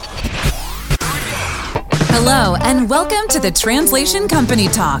Hello, and welcome to the Translation Company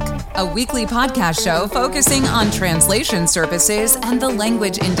Talk, a weekly podcast show focusing on translation services and the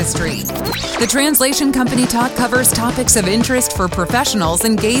language industry. The Translation Company Talk covers topics of interest for professionals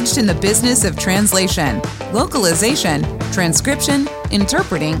engaged in the business of translation, localization, transcription,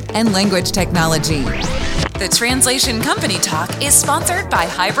 interpreting, and language technology. The Translation Company Talk is sponsored by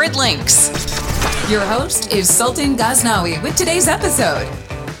Hybrid Links. Your host is Sultan Ghaznawi with today's episode.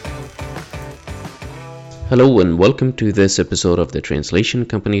 Hello and welcome to this episode of the Translation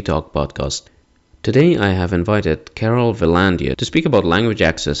Company Talk podcast. Today I have invited Carol Velandia to speak about language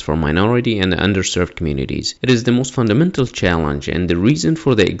access for minority and underserved communities. It is the most fundamental challenge and the reason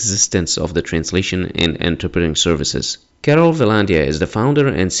for the existence of the translation and interpreting services. Carol Velandia is the founder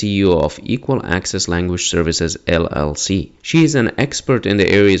and CEO of Equal Access Language Services LLC. She is an expert in the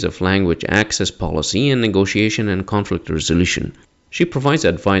areas of language access policy and negotiation and conflict resolution. She provides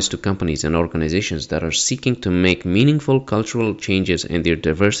advice to companies and organizations that are seeking to make meaningful cultural changes in their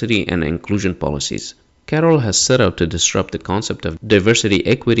diversity and inclusion policies. Carol has set out to disrupt the concept of diversity,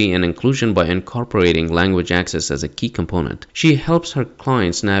 equity, and inclusion by incorporating language access as a key component. She helps her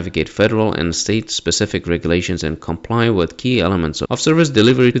clients navigate federal and state-specific regulations and comply with key elements of service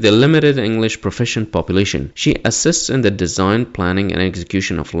delivery to the limited English proficient population. She assists in the design, planning, and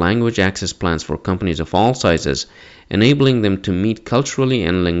execution of language access plans for companies of all sizes, enabling them to meet culturally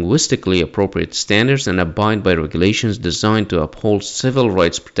and linguistically appropriate standards and abide by regulations designed to uphold civil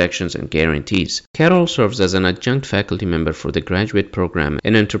rights protections and guarantees. Carol serves as an adjunct faculty member for the graduate program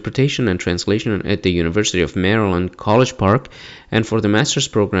in interpretation and translation at the University of Maryland, College Park, and for the master's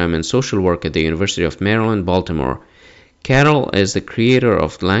program in social work at the University of Maryland, Baltimore. Carol is the creator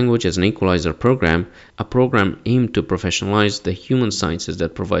of Language as an Equalizer program, a program aimed to professionalize the human sciences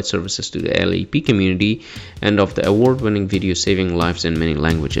that provide services to the LEP community, and of the award-winning video Saving Lives in Many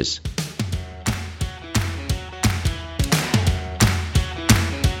Languages.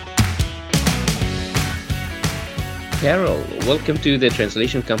 Carol, welcome to the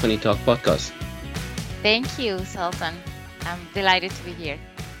Translation Company Talk podcast. Thank you, Sultan. I'm delighted to be here.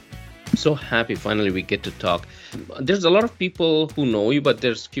 I'm so happy finally we get to talk. There's a lot of people who know you, but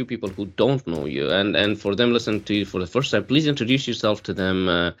there's few people who don't know you. And for them listening to you for the first time, please introduce yourself to them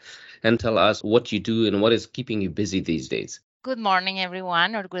and tell us what you do and what is keeping you busy these days. Good morning,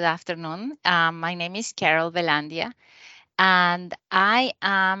 everyone, or good afternoon. My name is Carol Velandia, and I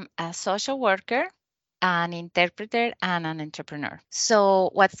am a social worker, an interpreter, and an entrepreneur. So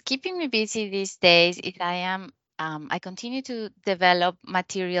what's keeping me busy these days is I continue to develop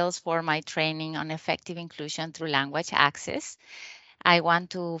materials for my training on effective inclusion through language access. I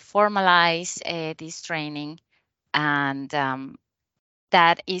want to formalize this training, and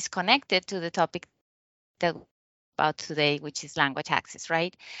that is connected to the topic that we're about today, which is language access,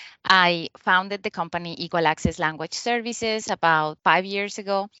 right? I founded the company Equal Access Language Services about 5 years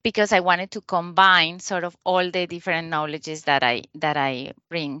ago because I wanted to combine sort of all the different knowledges that I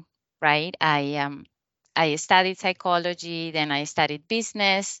bring, right? I studied psychology, then I studied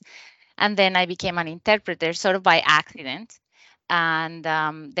business, and then I became an interpreter sort of by accident. And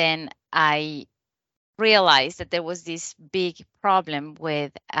then I realized that there was this big problem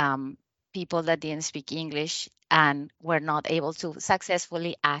with people that didn't speak English and were not able to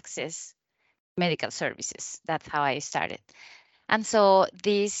successfully access medical services. That's how I started. And so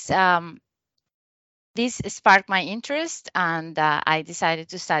this sparked my interest, and I decided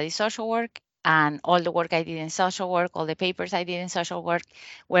to study social work. And all the work I did in social work, all the papers I did in social work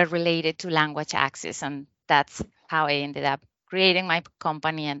were related to language access. And that's how I ended up creating my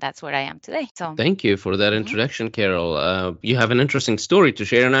company, and that's where I am today. So thank you for that introduction, Carol. You have an interesting story to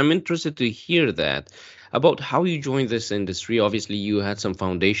share, and I'm interested to hear that about how you joined this industry. Obviously, you had some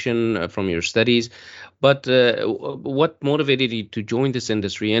foundation from your studies, but what motivated you to join this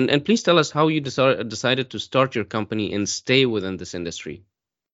industry? And please tell us how you decided to start your company and stay within this industry.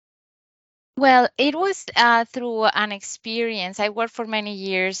 Well, it was through an experience. I worked for many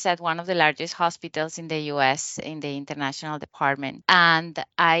years at one of the largest hospitals in the US in the international department. And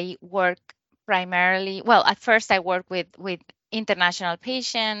I work primarily, well, at first I worked with international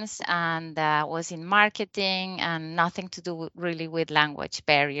patients and was in marketing and nothing to do really with language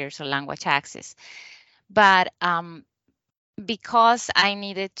barriers or language access. But because I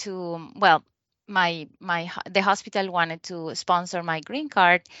needed to, well, the hospital wanted to sponsor my green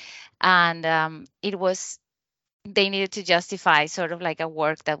card, and they needed to justify sort of like a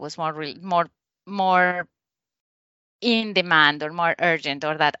work that was more in demand or more urgent,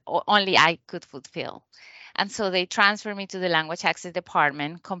 or that only I could fulfill. And so they transferred me to the language access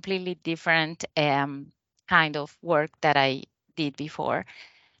department, completely different kind of work that I did before.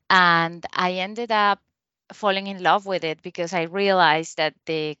 And I ended up falling in love with it because I realized that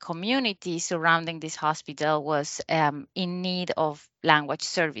the community surrounding this hospital was in need of language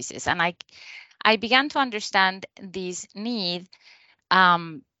services, and I began to understand this need,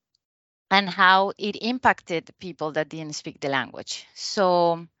 um, and how it impacted people that didn't speak the language.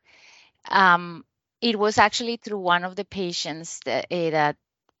 So um, it was actually through one of the patients that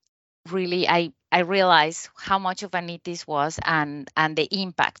really I realized how much of a need this was, and the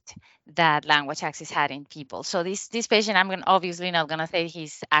impact that language access had in people. So this patient, I'm going obviously not going to say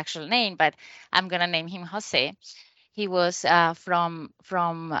his actual name, but I'm going to name him Jose. He was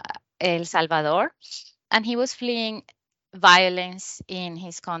from El Salvador, and he was fleeing violence in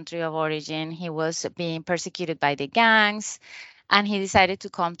his country of origin. He was being persecuted by the gangs, and he decided to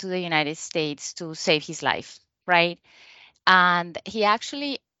come to the United States to save his life, right? And he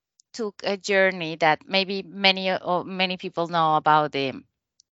actually took a journey that maybe many people know about,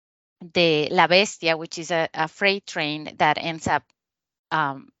 the La Bestia, which is a freight train that ends up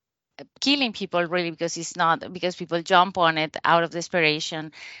um, killing people, really, because it's not because people jump on it out of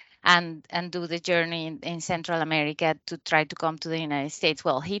desperation and do the journey in Central America to try to come to the United States.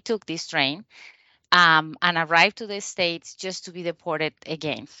 Well, he took this train, and arrived to the States just to be deported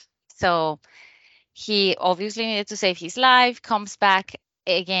again. So he obviously needed to save his life, comes back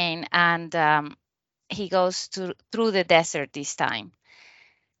again, and he goes through the desert this time.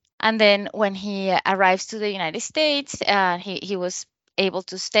 And then when he arrives to the United States, he was able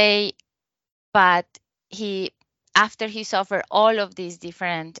to stay, but he after he suffered all of these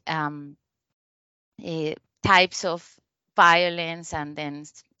different uh, types of violence, and then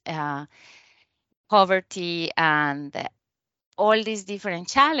uh, poverty, and all these different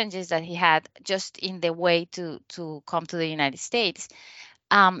challenges that he had just in the way to come to the United States,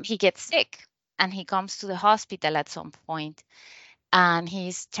 he gets sick, and he comes to the hospital at some point, and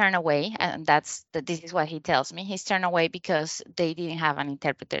he's turned away. And this is what he tells me. He's turned away because they didn't have an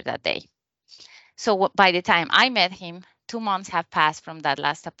interpreter that day. So by the time I met him, 2 months have passed from that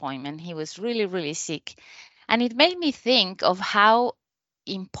last appointment. He was really, really sick. And it made me think of how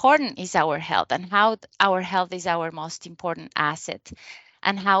important is our health, and how our health is our most important asset,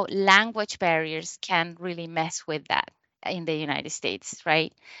 and how language barriers can really mess with that in the United States,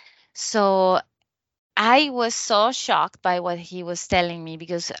 right? So I was so shocked by what he was telling me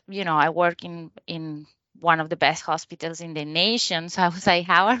because, I work in one of the best hospitals in the nation. So I was like,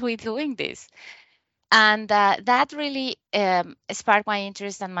 how are we doing this? And that really sparked my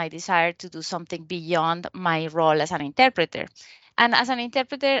interest and my desire to do something beyond my role as an interpreter. And as an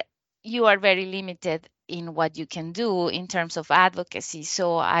interpreter, you are very limited in what you can do in terms of advocacy.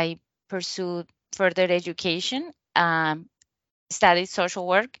 So I pursued further education, studied social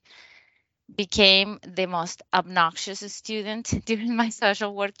work, became the most obnoxious student during my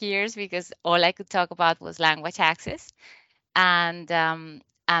social work years because all I could talk about was language access, and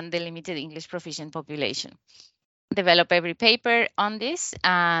the limited English proficient population. Develop every paper on this,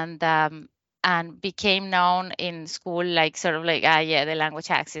 and became known in school like sort of like, yeah, the language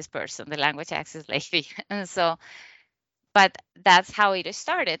access person, the language access lady. And so, but that's how it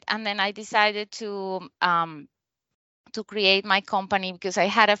started. And then I decided to create my company because I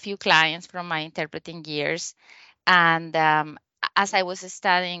had a few clients from my interpreting years. And as I was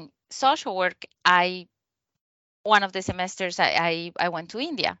studying social work, one of the semesters I went to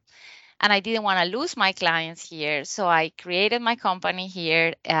India, and I didn't want to lose my clients here. So I created my company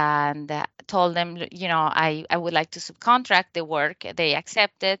here and told them, I would like to subcontract the work. They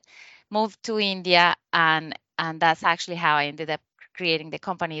accepted, moved to India, and that's actually how I ended up creating the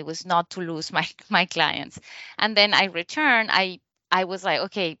company. It was not to lose my clients. And then I returned. I was like,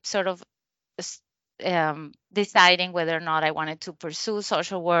 okay, sort of deciding whether or not I wanted to pursue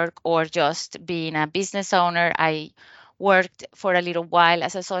social work or just being a business owner. I worked for a little while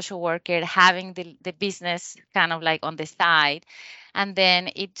as a social worker, having the business kind of like on the side. And then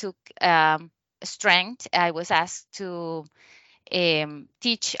it took strength. I was asked to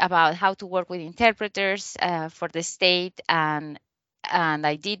teach about how to work with interpreters for the state. And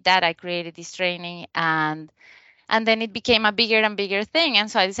I did that. I created this training, and then it became a bigger and bigger thing.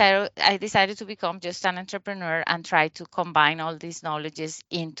 And so I decided to become just an entrepreneur and try to combine all these knowledges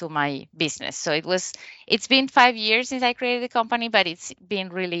into my business. So it's been 5 years since I created the company, but it's been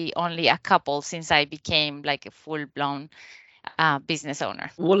really only a couple since I became like a full-blown business owner.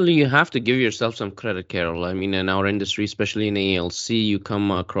 Well, you have to give yourself some credit, Carol. I mean, in our industry, especially in ALC, you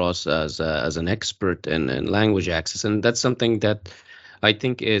come across as an expert in language access, and that's something that I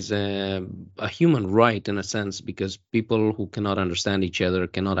think is a human right in a sense, because people who cannot understand each other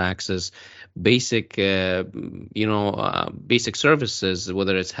cannot access basic, basic services,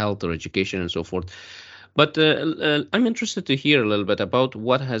 whether it's health or education and so forth. But I'm interested to hear a little bit about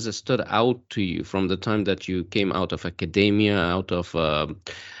what has stood out to you from the time that you came out of academia, out of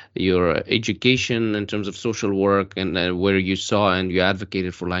your education in terms of social work, and where you saw and you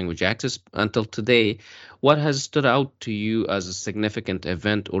advocated for language access until today. What has stood out to you as a significant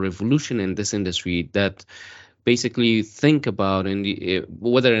event or evolution in this industry that basically you think about in the,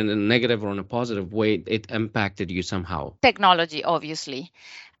 whether in a negative or in a positive way, it impacted you somehow? Technology, obviously.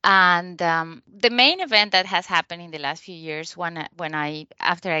 And the main event that has happened in the last few years, when I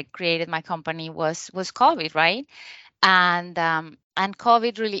after I created my company, was COVID, right? And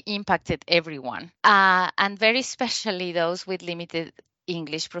COVID really impacted everyone, and very especially those with limited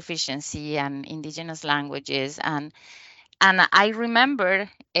English proficiency and indigenous languages. And I remember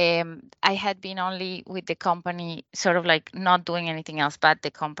I had been only with the company, sort of like not doing anything else but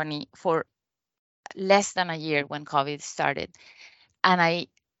the company for less than a year when COVID started. And I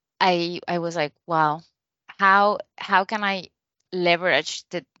was like, wow, how can I leverage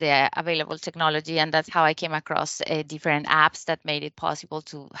the available technology? And that's how I came across different apps that made it possible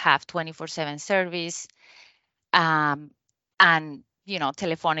to have 24/7 service, um, and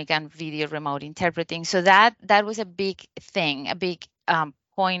telephonic and video remote interpreting. So that was a big thing, a big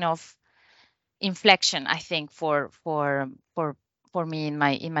point of inflection, I think, for me in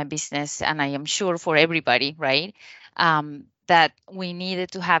my business, and I am sure for everybody, right? That we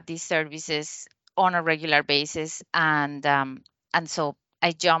needed to have these services on a regular basis, and so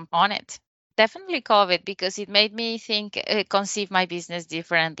I jumped on it. Definitely COVID, because it made me think, conceive my business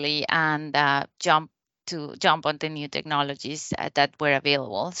differently, and jump on the new technologies that were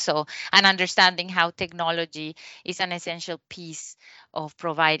available. So, and understanding how technology is an essential piece of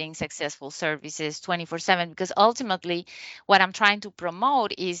providing successful services 24/7, because ultimately what I'm trying to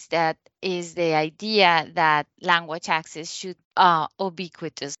promote is the idea that language access should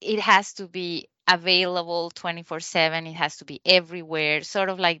ubiquitous. It has to be available 24/7. It has to be everywhere, sort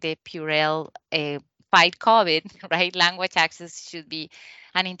of like the Purell fight COVID, right? Language access should be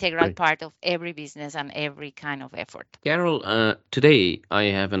an integral Right. part of every business and every kind of effort. Carol, today I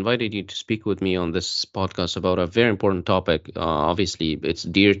have invited you to speak with me on this podcast about a very important topic. Obviously, it's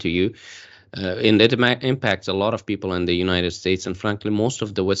dear to you, and it impacts a lot of people in the United States and, frankly, most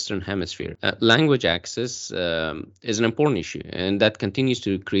of the Western Hemisphere. Language access is an important issue, and that continues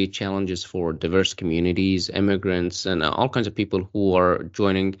to create challenges for diverse communities, immigrants, and all kinds of people who are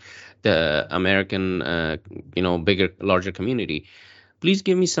joining the American, bigger, larger community. Please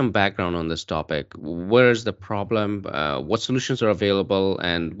give me some background on this topic. Where is the problem? What solutions are available,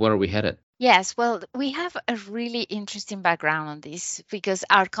 and where are we headed? Yes, well, we have a really interesting background on this because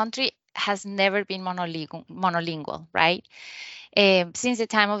our country has never been monolingual, right? Since the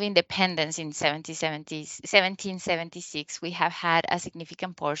time of independence in 1776, we have had a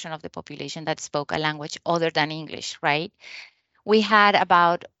significant portion of the population that spoke a language other than English, right? We had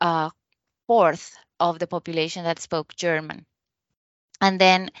about a fourth of the population that spoke German. And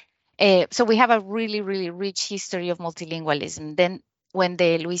then, so we have a really, really rich history of multilingualism. Then, when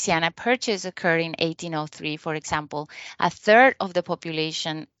the Louisiana Purchase occurred in 1803, for example, a third of the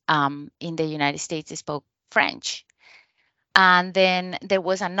population in the United States spoke French. And then there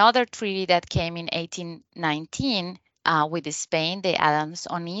was another treaty that came in 1819 with Spain, the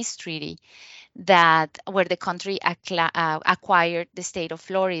Adams-Onís Treaty, that where the country acquired the state of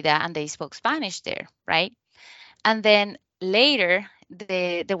Florida, and they spoke Spanish there, right? And then later,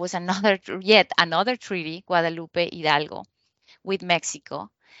 there was yet another treaty, Guadalupe Hidalgo, with Mexico,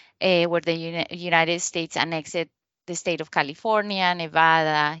 where the United States annexed the state of California,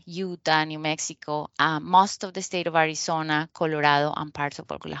 Nevada, Utah, New Mexico, most of the state of Arizona, Colorado, and parts of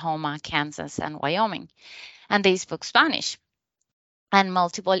Oklahoma, Kansas, and Wyoming. And they spoke Spanish and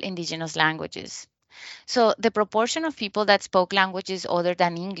multiple indigenous languages. So the proportion of people that spoke languages other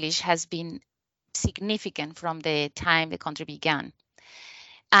than English has been significant from the time the country began.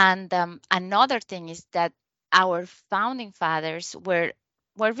 And another thing is that our founding fathers were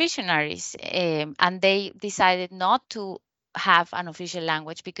visionaries, and they decided not to have an official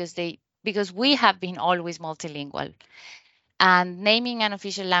language because we have been always multilingual. And naming an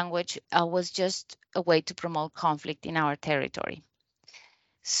official language was just a way to promote conflict in our territory.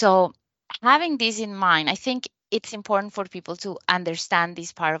 So, having this in mind, I think it's important for people to understand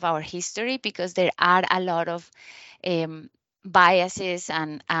this part of our history, because there are a lot of um, biases,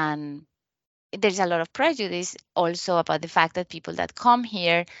 and there's a lot of prejudice also about the fact that people that come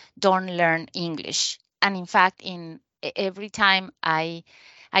here don't learn English. And in fact, every time I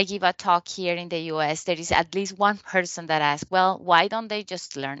give a talk here in the US, there is at least one person that asks, well, why don't they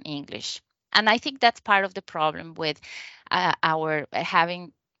just learn English? And I think that's part of the problem with our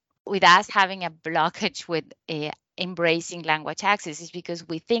having with us having a blockage with embracing language access is because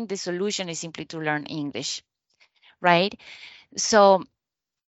we think the solution is simply to learn English, right? So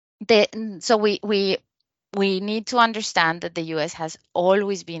we need to understand that the U.S. has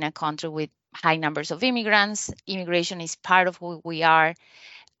always been a country with high numbers of immigrants. Immigration is part of who we are,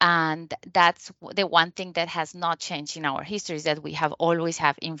 and that's the one thing that has not changed in our history, is that we have always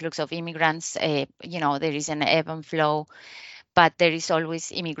have influx of immigrants. There is an ebb and flow, but there is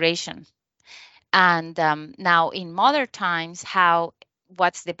always immigration. And now in modern times,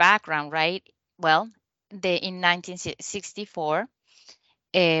 what's the background, right? Well, in 1964,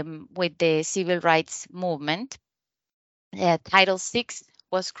 with the civil rights movement, Title VI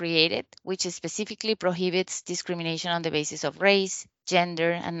was created, which specifically prohibits discrimination on the basis of race,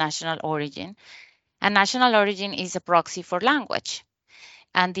 gender, and national origin. And national origin is a proxy for language.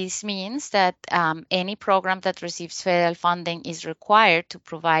 And this means that any program that receives federal funding is required to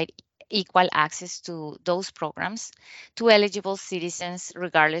provide equal access to those programs to eligible citizens,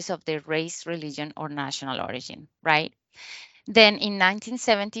 regardless of their race, religion, or national origin, right? Then in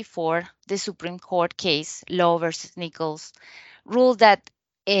 1974, the Supreme Court case, Law versus Nichols, ruled that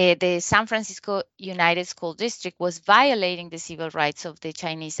the San Francisco United School District was violating the civil rights of the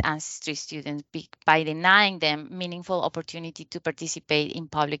Chinese ancestry students by denying them meaningful opportunity to participate in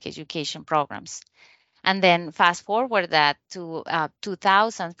public education programs. And then fast forward that to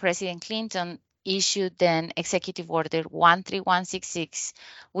 2000, President Clinton issued then Executive Order 13166,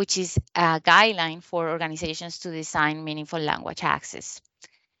 which is a guideline for organizations to design meaningful language access.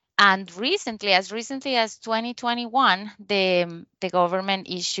 And as recently as 2021, the government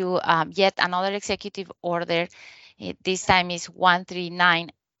issued yet another executive order. This time is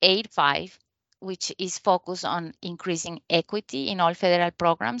 13985, which is focused on increasing equity in all federal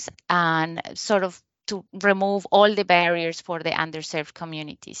programs and sort of to remove all the barriers for the underserved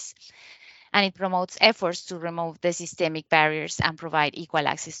communities. And it promotes efforts to remove the systemic barriers and provide equal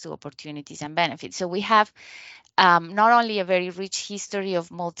access to opportunities and benefits. So we have not only a very rich history of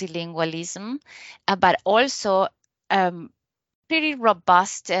multilingualism, but also pretty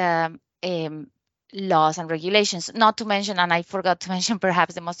robust laws and regulations. Not to mention, and I forgot to mention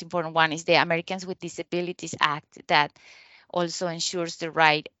perhaps the most important one, is the Americans with Disabilities Act, that also ensures the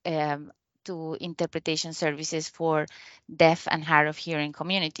right to interpretation services for deaf and hard of hearing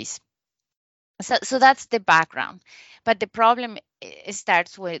communities. So that's the background, but the problem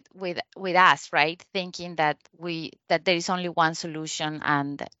starts with us, right? Thinking that there is only one solution,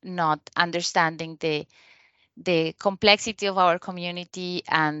 and not understanding the complexity of our community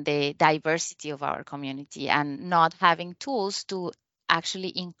and the diversity of our community, and not having tools to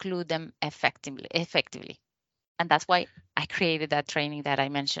actually include them effectively. And that's why I created that training that I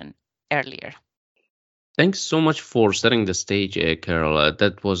mentioned earlier. Thanks so much for setting the stage, Carol.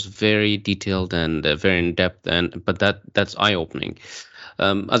 That was very detailed and very in depth, but that's eye-opening.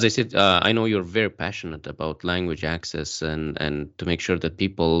 As I said, I know you're very passionate about language access and to make sure that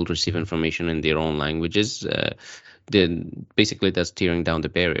people receive information in their own languages. Then basically that's tearing down the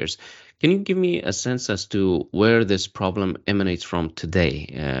barriers. Can you give me a sense as to where this problem emanates from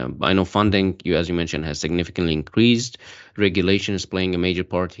today? I know funding, as you mentioned, has significantly increased. Regulation is playing a major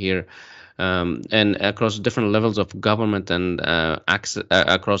part here. And across different levels of government and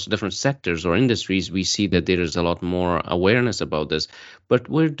across different sectors or industries, we see that there is a lot more awareness about this. But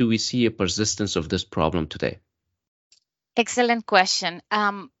where do we see a persistence of this problem today? Excellent question.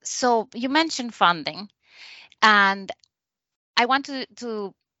 So you mentioned funding, and I want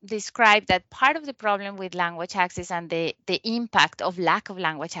to describe that part of the problem with language access and the impact of lack of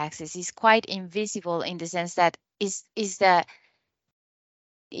language access is quite invisible, in the sense that it's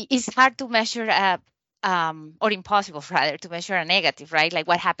hard to measure or impossible rather to measure a negative, right? Like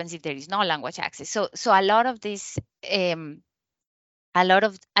what happens if there is no language access. So a lot of this a lot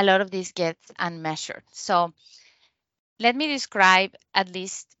of this gets unmeasured. So let me describe at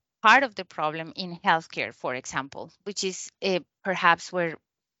least part of the problem in healthcare, for example, which is perhaps where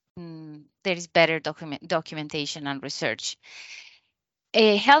there is better documentation and research.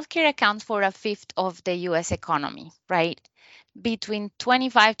 Healthcare accounts for a fifth of the US economy, right? Between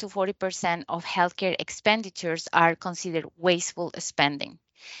 25 to 40% of healthcare expenditures are considered wasteful spending.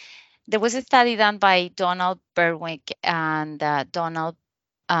 There was a study done by Donald Berwick and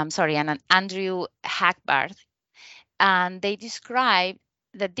Andrew Hackbarth, and they describe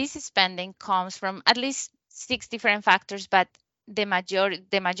that this spending comes from at least 6 different factors, but the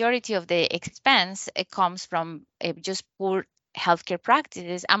majority of the expense comes from just poor healthcare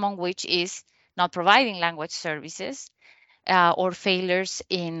practices, among which is not providing language services or failures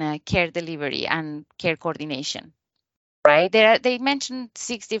in care delivery and care coordination. right? They mentioned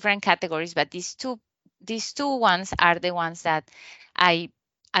 6 different categories, but these two ones are the ones that I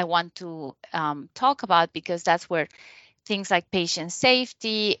want to talk about, because that's where things like patient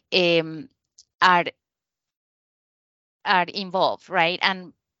safety are involved, right?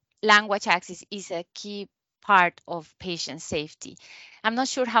 And language access is a key part of patient safety. I'm not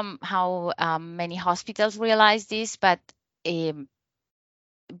sure how many hospitals realize this, um,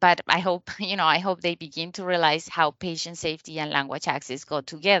 but I hope I hope they begin to realize how patient safety and language access go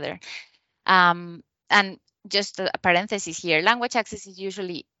together. And just a parenthesis here, language access is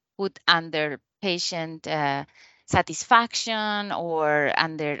usually put under patient satisfaction or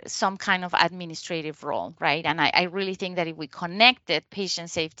under some kind of administrative role, right? And I really think that if we connected patient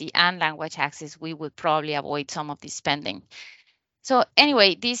safety and language access, we would probably avoid some of this spending. So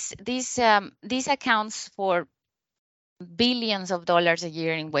anyway, this accounts for billions of dollars a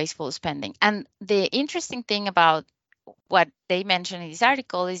year in wasteful spending. And the interesting thing about what they mentioned in this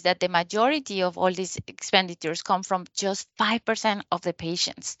article is that the majority of all these expenditures come from just 5% of the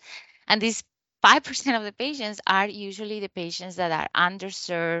patients. And these 5% of the patients are usually the patients that are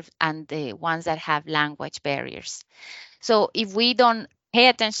underserved and the ones that have language barriers. So if we don't pay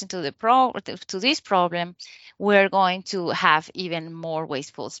attention to to this problem, we're going to have even more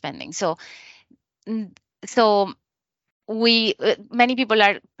wasteful spending. Mm, so we many people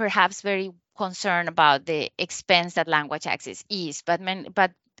are perhaps very concerned about the expense that language access is, but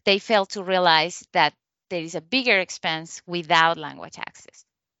they fail to realize that there is a bigger expense without language access.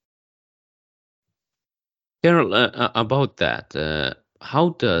 Carol, about that, how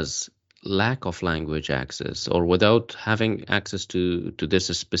does lack of language access or without having access to this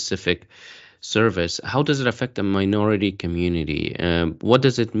specific service, how does it affect the minority community? What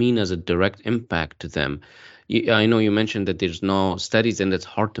does it mean as a direct impact to them? I know you mentioned that there's no studies and it's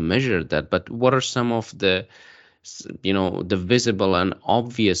hard to measure that, but what are some of the visible and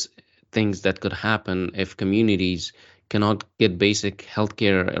obvious things that could happen if communities cannot get basic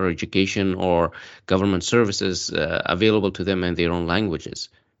healthcare or education or government services available to them in their own languages?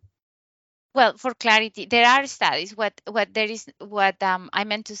 Well, for clarity, there are studies. What I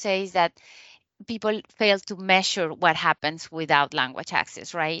meant to say is that people fail to measure what happens without language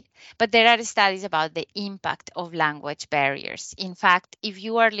access, right? But there are studies about the impact of language barriers. In fact, if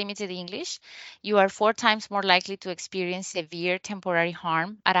you are limited English, you are 4 times more likely to experience severe temporary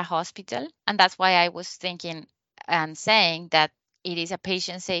harm at a hospital. And that's why I was thinking and saying that it is a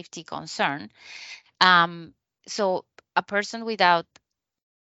patient safety concern. Um, so a person without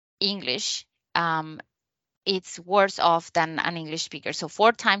English, um, it's worse off than an English speaker. So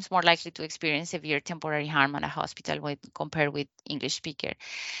 4 times more likely to experience severe temporary harm at a hospital compared with English speaker.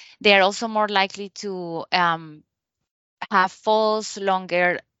 They are also more likely to have falls,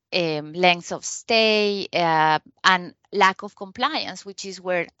 longer lengths of stay, and lack of compliance, which is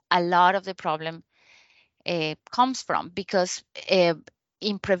where a lot of the problem comes from. Because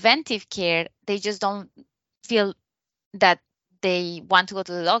in preventive care, they just don't feel that they want to go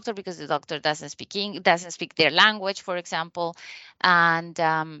to the doctor because the doctor doesn't speak their language, for example, and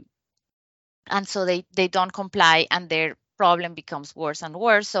so they don't comply, and their problem becomes worse and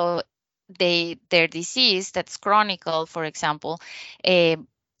worse. So their disease that's chronic, for example, uh,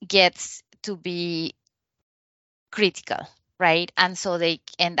 gets to be critical, right? And so they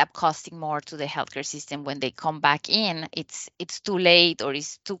end up costing more to the healthcare system. When they come back in, it's too late or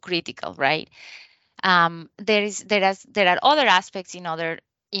it's too critical, right? There are other aspects in other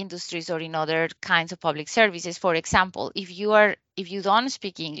industries or in other kinds of public services. For example, if you don't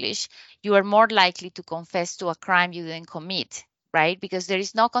speak English, you are more likely to confess to a crime you didn't commit, right? Because there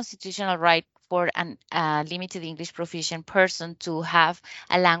is no constitutional right for a limited English proficient person to have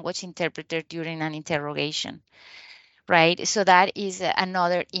a language interpreter during an interrogation, right? So that is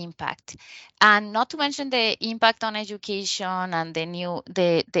another impact. And not to mention the impact on education and the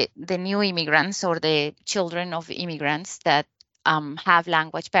new immigrants or the children of immigrants that have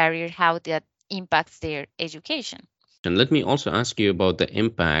language barrier, how that impacts their education. And let me also ask you about the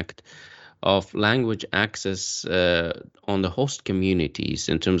impact of language access on the host communities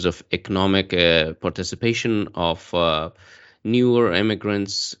in terms of economic participation of newer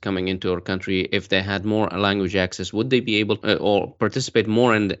immigrants coming into our country. If they had more language access, would they be able or participate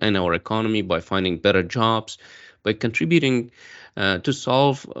more in our economy by finding better jobs, by contributing to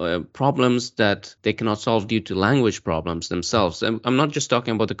solve problems that they cannot solve due to language problems themselves? I'm not just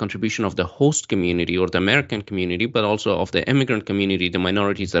talking about the contribution of the host community or the American community, but also of the immigrant community, the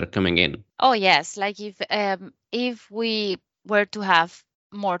minorities that are coming in. Oh yes, like if we were to have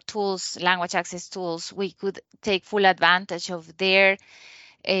more tools, language access tools, we could take full advantage of their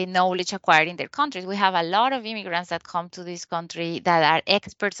knowledge acquired in their countries. We have a lot of immigrants that come to this country that are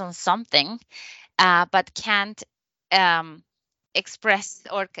experts on something, but can't express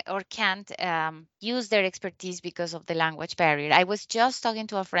or can't use their expertise because of the language barrier. I was just talking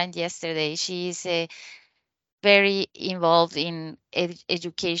to a friend yesterday. She's very involved in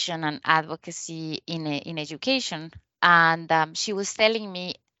education and advocacy in education, and she was telling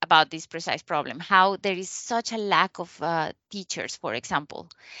me about this precise problem, how there is such a lack of teachers, for example,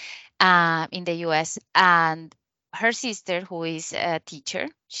 in the US. And her sister, who is a teacher,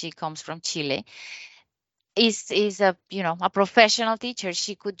 she comes from Chile, is a a professional teacher.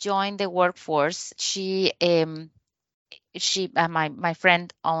 She could join the workforce. My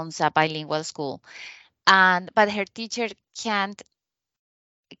friend owns a bilingual school, and but her teacher can't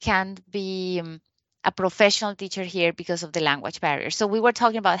be a professional teacher here because of the language barrier. So we were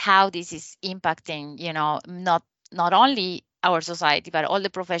talking about how this is impacting, not only our society, but all the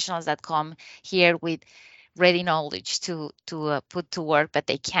professionals that come here with ready knowledge to put to work, but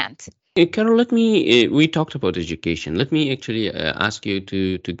they can't. Carol, we talked about education. Let me actually ask you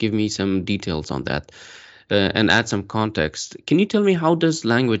to give me some details on that and add some context. Can you tell me how does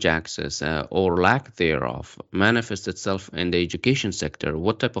language access or lack thereof manifest itself in the education sector?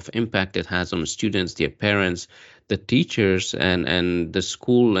 What type of impact it has on students, their parents, the teachers, and the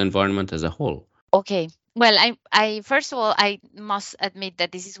school environment as a whole? Okay. Well, I first of all, I must admit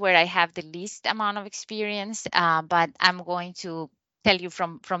that this is where I have the least amount of experience, but I'm going to tell you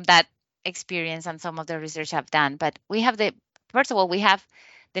from that experience and some of the research I've done. But first of all, we have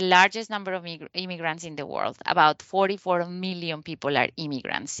the largest number of immigrants in the world. About 44 million people are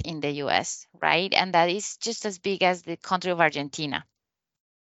immigrants in the US, right? And that is just as big as the country of Argentina.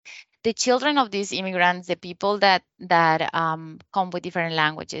 The children of these immigrants, the people that come with different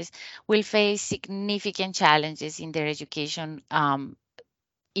languages, will face significant challenges in their education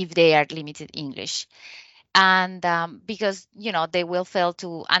if they are limited English, and because they will fail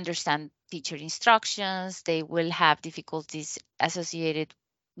to understand teacher instructions, they will have difficulties associated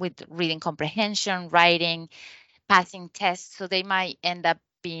with reading comprehension, writing, passing tests, so they might end up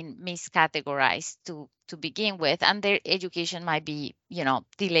being miscategorized to begin with, and their education might be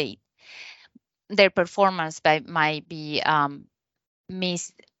delayed. Their performance might be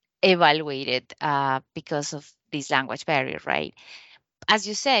mis-evaluated because of this language barrier, right? As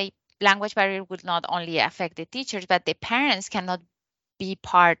you say, language barrier would not only affect the teachers, but the parents cannot be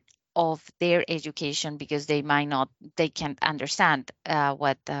part of their education because they can't understand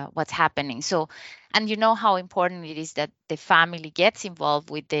what's happening. So, and you know how important it is that the family gets involved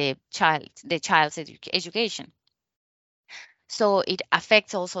with the child's education. So it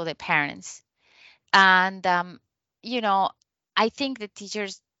affects also the parents. And you know I think the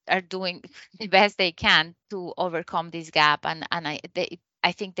teachers are doing the best they can to overcome this gap, and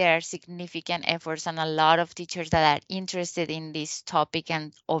I think there are significant efforts and a lot of teachers that are interested in this topic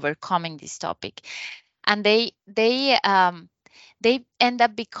and overcoming this topic, and they end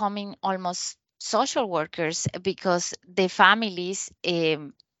up becoming almost social workers because the families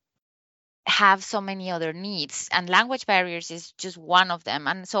have so many other needs, and language barriers is just one of them.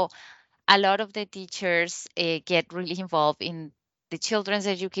 And so a lot of the teachers get really involved in the children's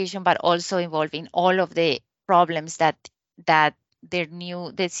education, but also involved in all of the problems that the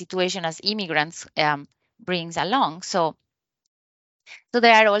situation as immigrants brings along. So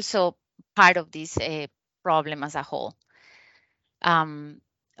they are also part of this problem as a whole.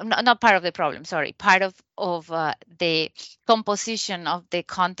 Not part of the problem, sorry, part of the composition of the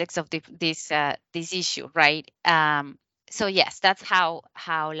context of this issue, right? So yes, that's how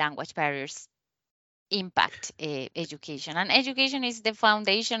language barriers impact education, and education is the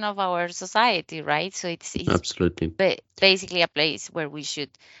foundation of our society, right? So it's Absolutely. basically a place where we should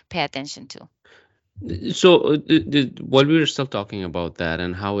pay attention to. So, while we were still talking about that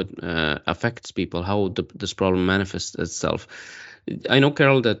and how it affects people, how this problem manifests itself, I know,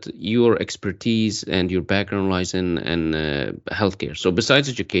 Carol, that your expertise and your background lies in healthcare. So, besides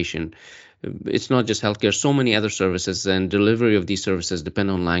education, it's not just healthcare. So many other services and delivery of these services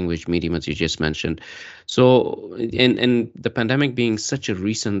depend on language medium, as you just mentioned. So, and the pandemic being such a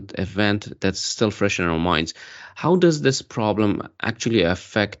recent event that's still fresh in our minds, how does this problem actually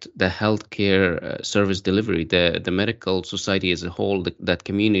affect the healthcare service delivery, the medical society as a whole, that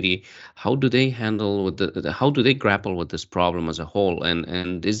community? How do they handle with how do they grapple with this problem as a whole?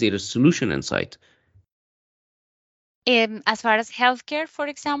 And is there a solution in sight? As far as healthcare, for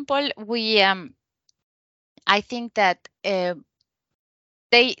example, we I think that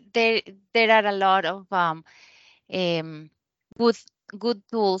they there are a lot of good good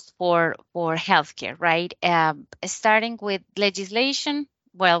tools for healthcare, right? Starting with legislation,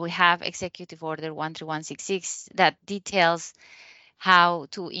 well, we have Executive Order 13166 that details how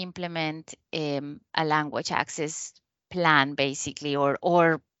to implement a language access plan, basically, or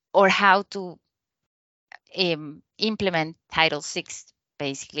how to implement Title VI,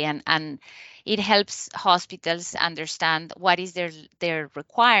 basically, and it helps hospitals understand what is their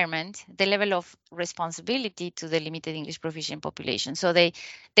requirement, the level of responsibility to the limited English proficient population. So they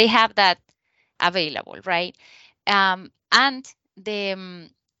have that available, right? And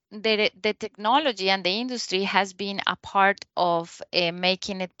the technology and the industry has been a part of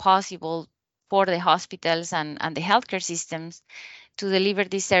making it possible for the hospitals and the healthcare systems to deliver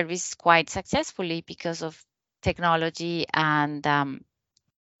this service quite successfully because of technology, and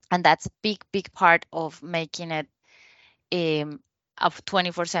that's a big part of making it a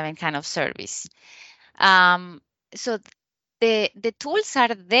 24/7 kind of service. Um, so the tools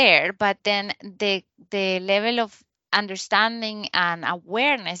are there, but then the level of understanding and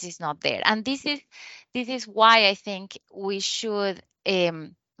awareness is not there. And this is why I think we should.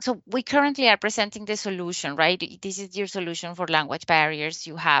 So we currently are presenting the solution, right? This is your solution for language barriers.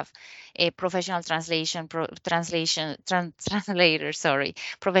 You have a professional translators, sorry,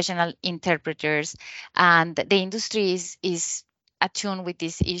 professional interpreters, and the industry is attuned with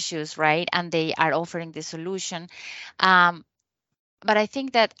these issues, right? And they are offering the solution. Um, but I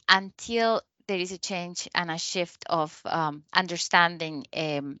think that until there is a change and a shift of understanding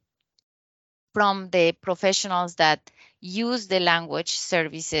from the professionals that use the language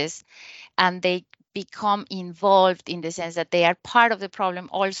services, and they become involved in the sense that they are part of the problem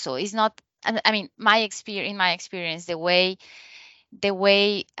also, is not. I mean, in my experience, the way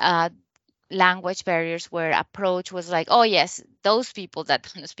language barriers were approached was like, oh yes, those people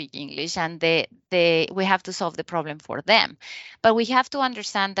that don't speak English, and we have to solve the problem for them. But we have to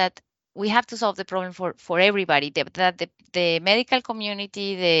understand that we have to solve the problem for everybody. That the medical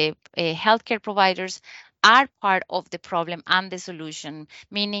community, the healthcare providers are part of the problem and the solution,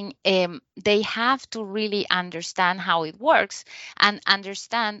 meaning they have to really understand how it works and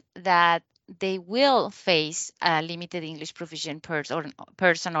understand that they will face a limited English proficient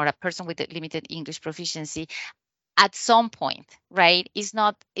person or a person with a limited English proficiency at some point, right? It's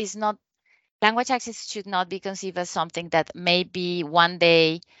not language access should not be conceived as something that maybe one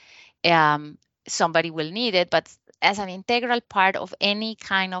day um, somebody will need it, but as an integral part of any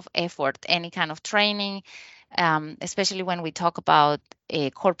kind of effort, any kind of training, especially when we talk about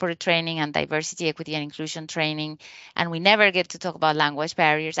corporate training and diversity, equity, and inclusion training, and we never get to talk about language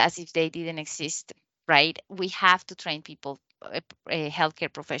barriers as if they didn't exist, right? We have to train people,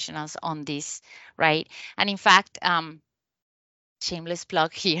 healthcare professionals on this, right? And in fact, shameless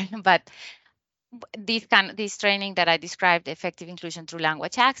plug here, but this training that I described, effective inclusion through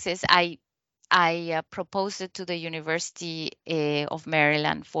language access, I proposed it to the University of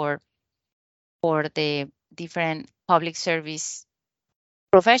Maryland for the different public service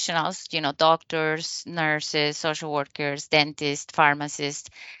professionals, doctors, nurses, social workers, dentists, pharmacists,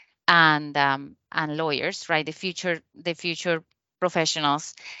 and lawyers, right? The future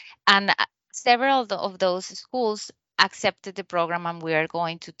professionals, and several of those schools accepted the program, and we are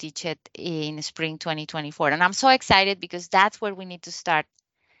going to teach it in spring 2024. And I'm so excited because that's where we need to start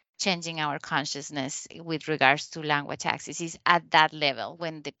changing our consciousness with regards to language access, is at that level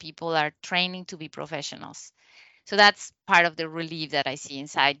when the people are training to be professionals. So that's part of the relief that I see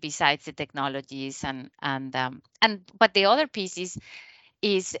inside, besides the technologies and but the other piece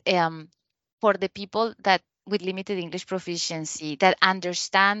is for the people that with limited English proficiency that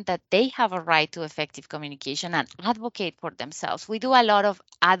understand that they have a right to effective communication and advocate for themselves. We do a lot of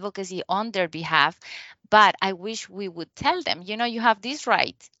advocacy on their behalf, but I wish we would tell them, you have this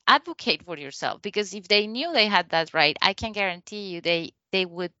right, advocate for yourself, because if they knew they had that right, I can guarantee you they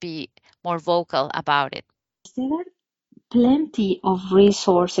would be more vocal about it. There are plenty of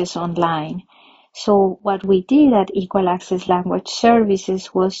resources online. So what we did at Equal Access Language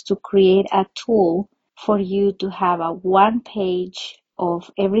Services was to create a tool for you to have a one page of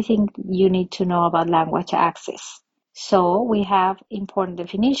everything you need to know about language access. So we have important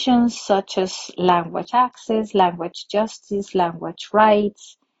definitions such as language access, language justice, language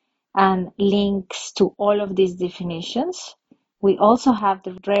rights, and links to all of these definitions. We also have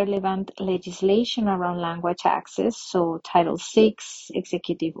the relevant legislation around language access, so Title VI,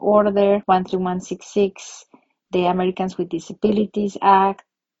 Executive Order 13166, the Americans with Disabilities Act,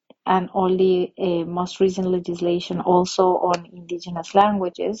 and all the most recent legislation also on indigenous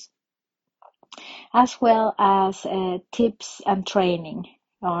languages, as well as tips and training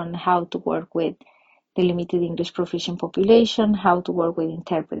on how to work with the limited English proficient population, how to work with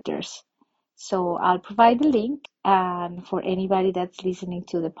interpreters. So I'll provide the link, and for anybody that's listening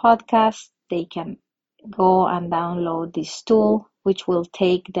to the podcast, they can go and download this tool, which will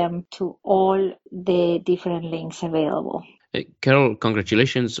take them to all the different links available. Carol,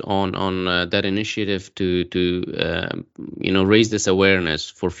 congratulations on that initiative to raise this awareness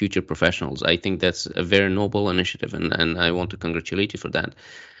for future professionals. I think that's a very noble initiative, and I want to congratulate you for that.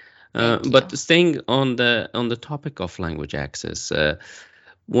 Thank you. But staying on the topic of language access,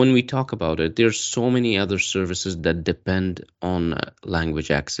 when we talk about it, there's so many other services that depend on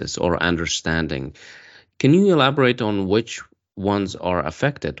language access or understanding. Can you elaborate on which ones are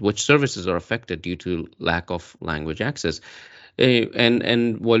affected, which services are affected due to lack of language access?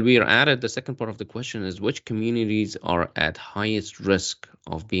 And while we are at it, the second part of the question is which communities are at highest risk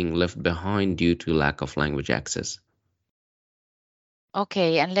of being left behind due to lack of language access?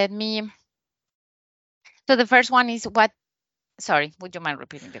 Okay, and so the first one is what, sorry, would you mind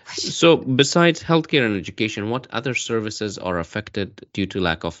repeating the question? So, besides healthcare and education, what other services are affected due to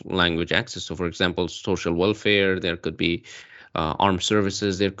lack of language access? So, for example, social welfare, there could be armed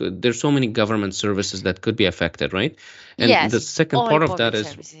services, there's so many government services that could be affected, right? And the Yes, second all part of that public is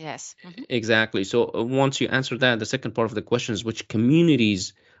services, yes. exactly. So, once you answer that, the second part of the question is which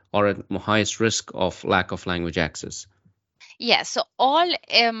communities are at highest risk of lack of language access? Yes, so all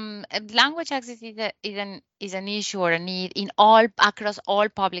language access is an issue or a need in all across all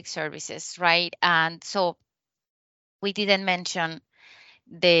public services, right? And so we didn't mention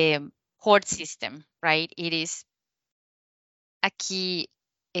the court system, right? It is a key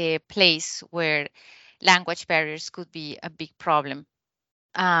place where language barriers could be a big problem.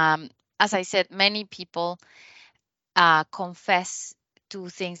 As I said, many people confess to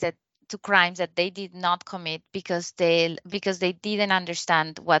crimes that they did not commit because they didn't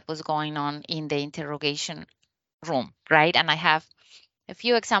understand what was going on in the interrogation room, right? And I have a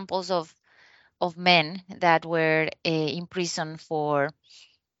few examples of men that were in prison for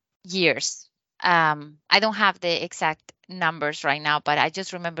years. I don't have the exact numbers right now, but I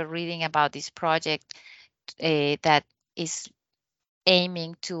just remember reading about this project that is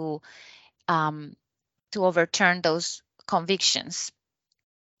aiming um, to overturn those convictions.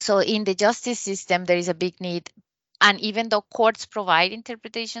 So in the justice system, there is a big need, and even though courts provide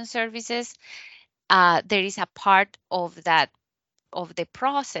interpretation services, there is a part of the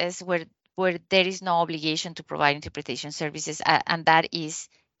process where there is no obligation to provide interpretation services, and that is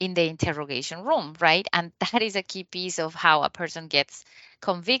in the interrogation room, right? And that is a key piece of how a person gets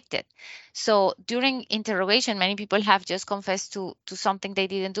convicted. So during interrogation, many people have just confessed to something they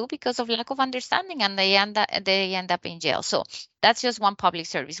didn't do because of lack of understanding, and they end up in jail. So that's just one public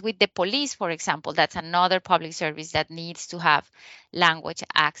service. With the police, for example, that's another public service that needs to have language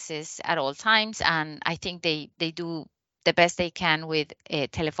access at all times, and I think they do the best they can with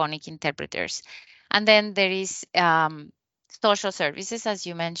telephonic interpreters. And then there is social services, as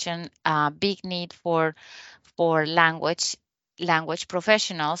you mentioned, big need for language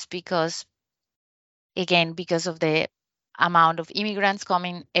professionals because, again, because of the amount of immigrants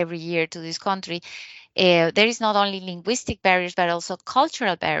coming every year to this country, there is not only linguistic barriers but also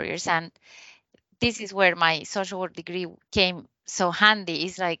cultural barriers. And this is where my social work degree came so handy.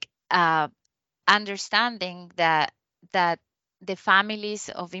 Is like understanding that the families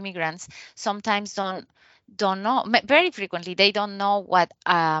of immigrants sometimes don't know, very frequently they don't know what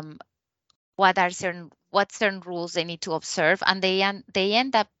certain rules they need to observe, and they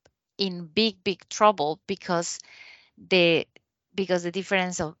end up in big trouble the because the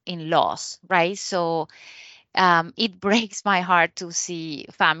difference in laws, right? So it breaks my heart to see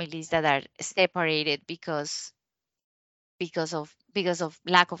families that are separated because of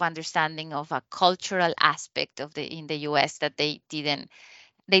lack of understanding of a cultural aspect of the in the US that they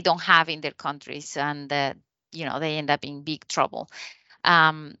don't have in their countries, and they end up in big trouble.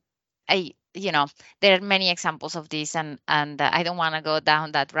 um I there are many examples of this, and I don't want to go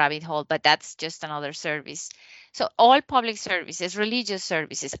down that rabbit hole, but that's just another service. So all public services, religious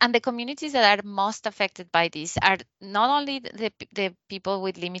services, and the communities that are most affected by this are not only the people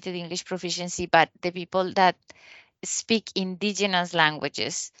with limited English proficiency, but the people that speak indigenous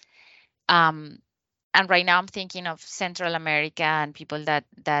languages. Um, and right now I'm thinking of Central America and people that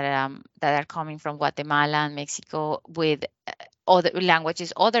are coming from Guatemala and Mexico with other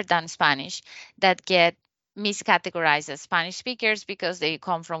languages other than Spanish that get miscategorized as Spanish speakers because they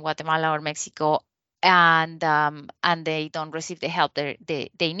come from Guatemala or Mexico, and they don't receive the help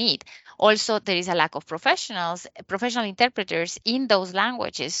they need. Also, there is a lack of professional interpreters in those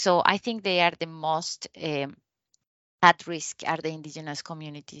languages. So I think they are the most at risk are the indigenous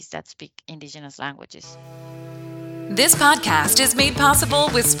communities that speak indigenous languages. This podcast is made possible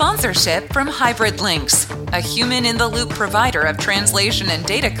with sponsorship from Hybrid Links, a human-in-the-loop provider of translation and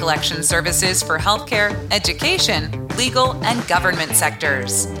data collection services for healthcare, education, legal, and government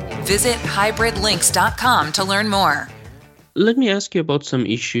sectors. Visit hybridlinks.com to learn more. Let me ask you about some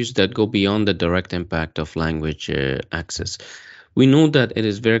issues that go beyond the direct impact of language access. We know that it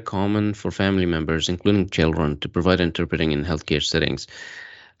is very common for family members, including children, to provide interpreting in healthcare settings.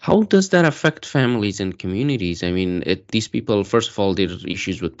 How does that affect families and communities? I mean, these people, first of all, there's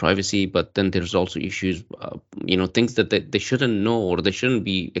issues with privacy, but then there's also issues, things that they shouldn't know or they shouldn't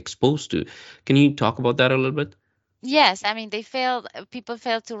be exposed to. Can you talk about that a little bit? Yes, I mean, people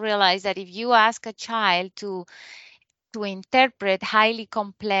fail to realize that if you ask a child to interpret highly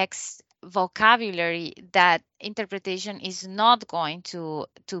complex vocabulary, that interpretation is not going to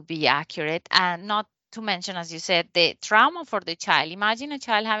be accurate, and not to mention, as you said, the trauma for the child. Imagine a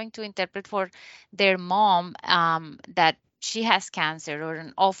child having to interpret for their mom that she has cancer or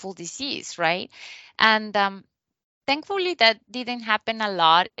an awful disease, right? And thankfully, that didn't happen a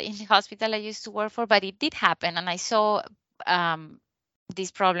lot in the hospital I used to work for, but it did happen, and I saw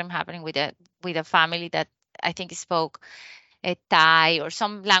this problem happening with a family that I think spoke a Thai or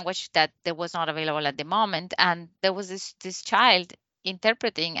some language that there was not available at the moment, and there was this child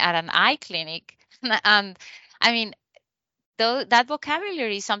interpreting at an eye clinic, and I mean, though that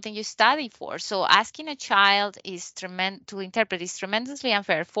vocabulary is something you study for. So asking a child to interpret is tremendously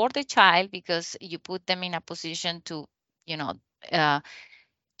unfair for the child, because you put them in a position to, you know, uh,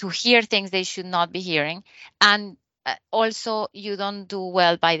 to hear things they should not be hearing, and also you don't do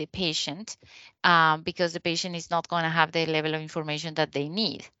well by the patient, because the patient is not going to have the level of information that they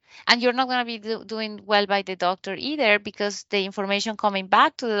need. And you're not going to be doing well by the doctor either, because the information coming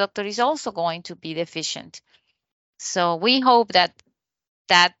back to the doctor is also going to be deficient. So we hope that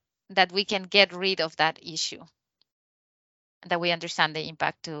that we can get rid of that issue, that we understand the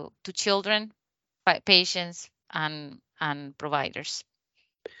impact to children, patients, and providers.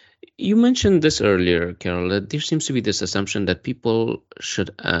 You mentioned this earlier, Carol, that there seems to be this assumption that people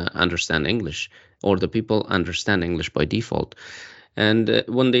should understand English, or the people understand English by default. And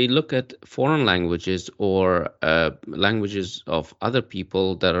when they look at foreign languages or languages of other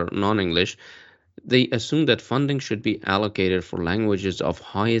people that are non-English, they assume that funding should be allocated for languages of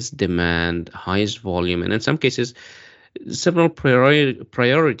highest demand, highest volume, and in some cases, several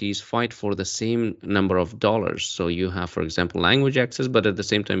priorities fight for the same number of dollars. So you have, for example, language access, but at the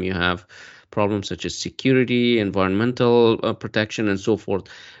same time, you have problems such as security, environmental protection, and so forth.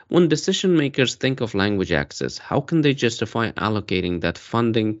 When decision makers think of language access, how can they justify allocating that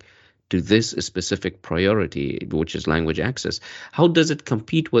funding to this specific priority, which is language access? How does it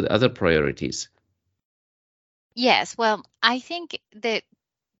compete with other priorities? Yes, well, I think the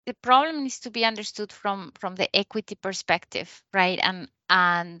problem needs to be understood from the equity perspective, right? And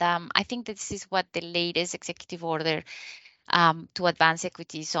I think that this is what the latest executive order to advance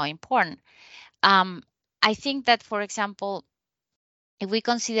equity is so important. I think that, for example, if we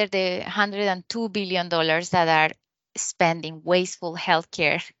consider the $102 billion that are spending wasteful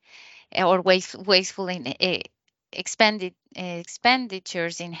healthcare, or wasteful in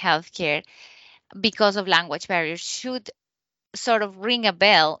expenditures in healthcare because of language barriers, should sort of ring a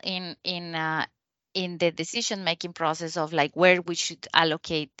bell in the decision making process of like where we should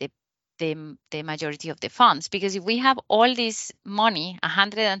allocate the majority of the funds. Because if we have all this money,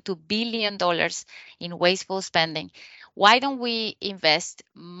 $102 billion in wasteful spending, why don't we invest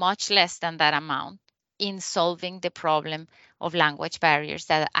much less than that amount in solving the problem of language barriers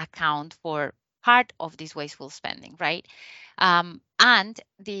that account for part of this wasteful spending, right? And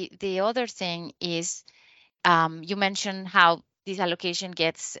the other thing is, you mentioned how this allocation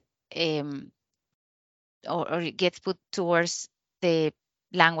gets or it gets put towards the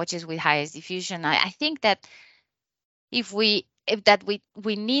languages with highest diffusion. I think that we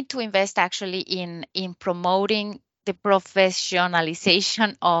need to invest actually in promoting the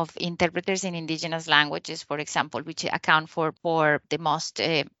professionalization of interpreters in indigenous languages, for example, which account for the most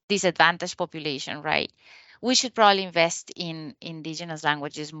disadvantaged population, right? We should probably invest in indigenous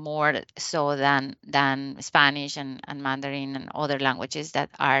languages more so than Spanish and Mandarin and other languages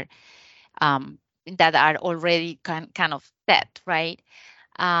um, that are already kind of set, right?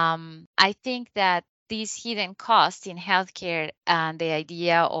 I think that these hidden costs in healthcare and the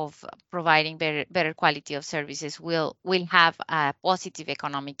idea of providing better quality of services will have a positive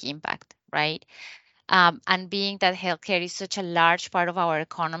economic impact, right? And being that healthcare is such a large part of our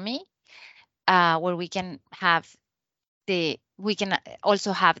economy, where we can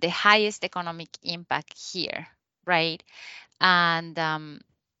also have the highest economic impact here, right? And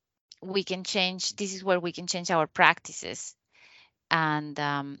we can change. This is where we can change our practices, and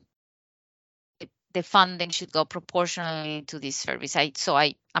the funding should go proportionally to this service.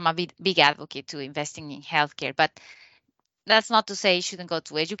 I'm a big advocate to investing in healthcare, but that's not to say it shouldn't go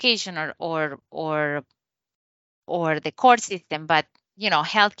to education or the court system. But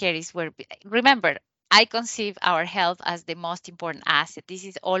healthcare is where. Remember, I conceive our health as the most important asset. This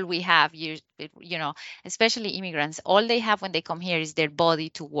is all we have. Especially immigrants, all they have when they come here is their body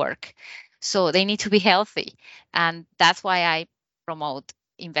to work. So they need to be healthy, and that's why I promote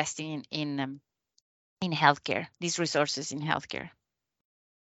investing in healthcare, these resources in healthcare.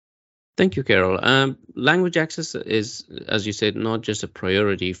 Thank you, Carol. Language access is, as you said, not just a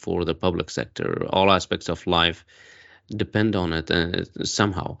priority for the public sector. All aspects of life depend on it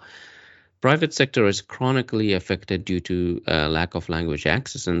somehow. Private sector is chronically affected due to lack of language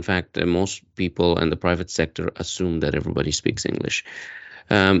access. In fact, most people in the private sector assume that everybody speaks English.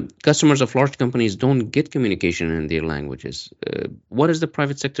 Customers of large companies don't get communication in their languages. What is the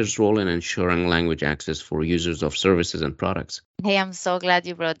private sector's role in ensuring language access for users of services and products? Hey, I'm so glad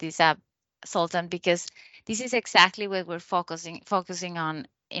you brought this up, Sultan, because this is exactly what we're focusing on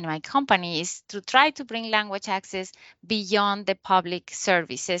in my company, is to try to bring language access beyond the public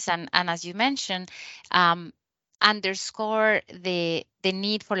services, and as you mentioned, underscore the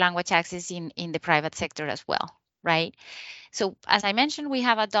need for language access in the private sector as well, right? So as I mentioned, we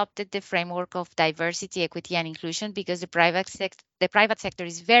have adopted the framework of diversity, equity, and inclusion because the private sector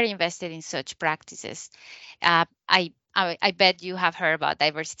is very invested in such practices. I bet you have heard about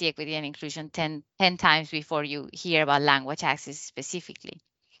diversity, equity, and inclusion 10 times before you hear about language access specifically.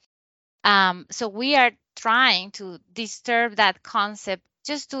 So we are trying to disturb that concept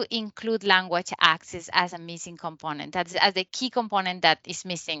just to include language access as a missing component, as a key component that is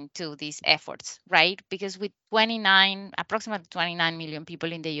missing to these efforts, right? Because with approximately 29 million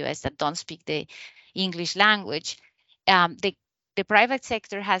people in the US that don't speak the English language, the private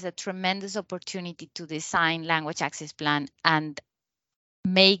sector has a tremendous opportunity to design language access plan and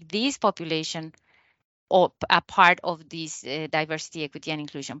make this population a part of these diversity, equity, and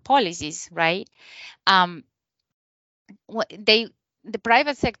inclusion policies, right? The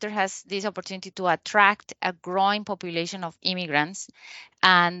private sector has this opportunity to attract a growing population of immigrants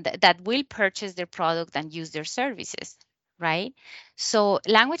and that will purchase their product and use their services, right? So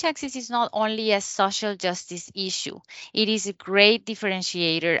language access is not only a social justice issue, it is a great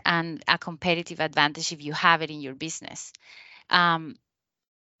differentiator and a competitive advantage if you have it in your business.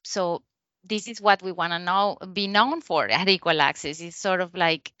 So this is what we want to be known for at Equal Access. It's sort of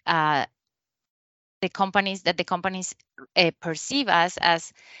like the companies perceive us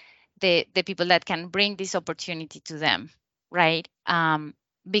as the people that can bring this opportunity to them, right?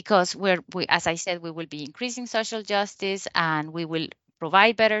 Because as I said, we will be increasing social justice and we will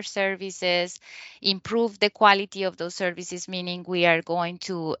provide better services, improve the quality of those services, meaning we are going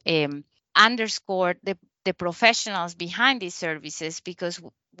to underscore the professionals behind these services, because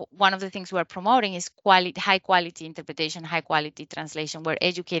one of the things we're promoting is high quality interpretation, high quality translation. We're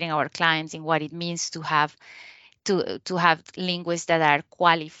educating our clients in what it means to have linguists that are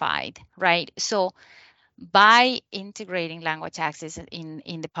qualified, right? So by integrating language access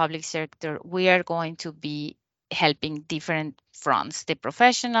in the public sector, we are going to be helping different fronts: the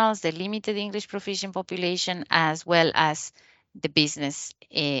professionals, the limited English proficient population, as well as the business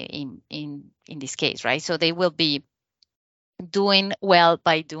in this case, right? So they will be doing well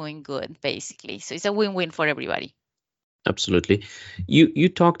by doing good, basically. So it's a win-win for everybody. Absolutely. You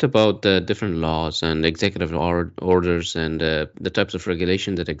talked about the different laws and executive orders and the types of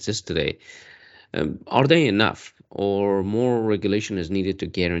regulation that exist today. Are they enough, or more regulation is needed to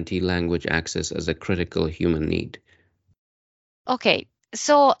guarantee language access as a critical human need? Okay,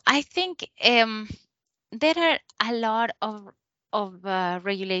 so I think there are a lot of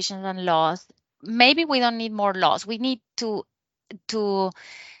regulations and laws. Maybe we don't need more laws. We need to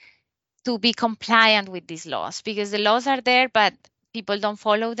be compliant with these laws, because the laws are there, but people don't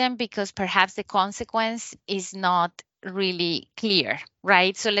follow them because perhaps the consequence is not really clear,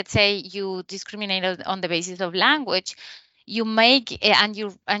 right? So let's say you discriminate on the basis of language, you make and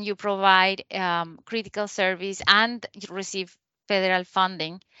you provide critical service and you receive federal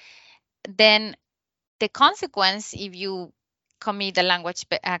funding, then the consequence, if you commit a language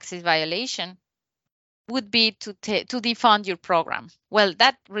access violation, would be to defund your program. Well,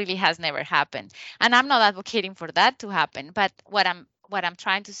 that really has never happened, and I'm not advocating for that to happen. But what I'm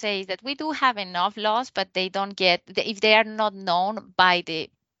trying to say is that we do have enough laws, but they don't get, if they are not known by the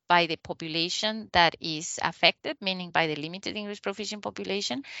population that is affected, meaning by the limited English proficient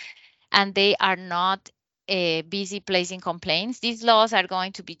population, and they are not busy placing complaints, these laws are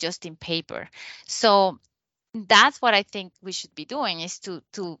going to be just in paper. So that's what I think we should be doing, is to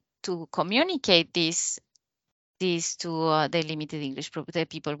communicate this to the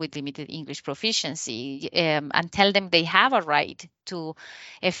people with limited English proficiency, and tell them they have a right to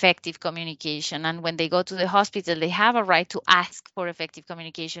effective communication. And when they go to the hospital, they have a right to ask for effective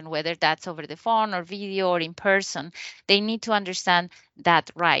communication, whether that's over the phone or video or in person. They need to understand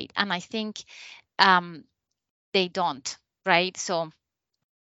that right. And I think they don't, right? So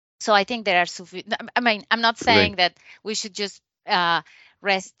I think there are sufficient. I mean, I'm not saying Right. that we should just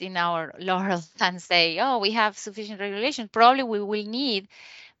rest in our laurels and say, oh, we have sufficient regulation. Probably we will need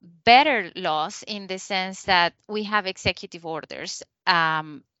better laws, in the sense that we have executive orders,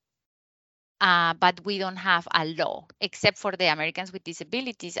 but we don't have a law, except for the Americans with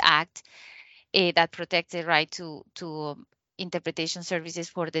Disabilities Act, that protects the right to interpretation services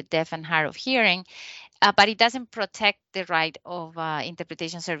for the deaf and hard of hearing. But it doesn't protect the right of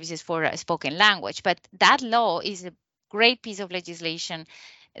interpretation services for a spoken language. But that law is a great piece of legislation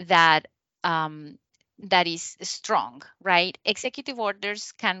that that is strong, right? Executive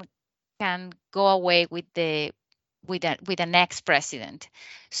orders can go away with the next president,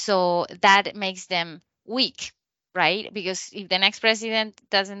 so that makes them weak, right? Because if the next president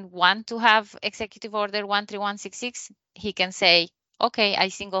doesn't want to have Executive Order 13166, he can say, okay, I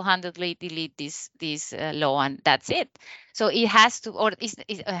single-handedly delete this law, and that's it. So it has to, or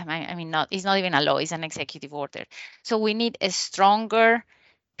I mean, not, it's not even a law, it's an executive order. So we need a stronger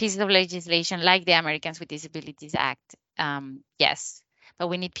piece of legislation like the Americans with Disabilities Act. Yes, but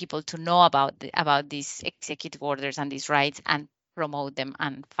we need people to know about these executive orders and these rights, and promote them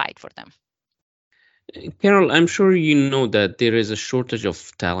and fight for them. Carol, I'm sure you know that there is a shortage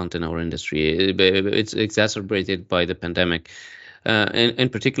of talent in our industry. It's exacerbated by the pandemic. In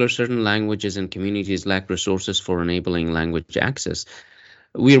particular, certain languages and communities lack resources for enabling language access.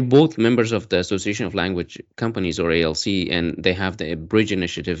 We are both members of the Association of Language Companies, or ALC, and they have the Bridge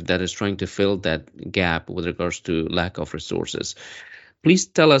initiative that is trying to fill that gap with regards to lack of resources. Please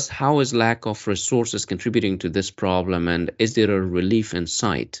tell us, how is lack of resources contributing to this problem, and is there a relief in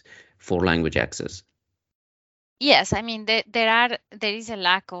sight for language access? Yes, I mean there is a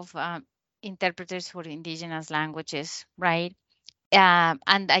lack of interpreters for indigenous languages, right?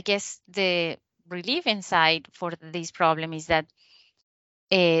 And I guess the relief inside for this problem is that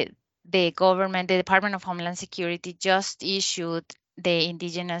the government, the Department of Homeland Security, just issued the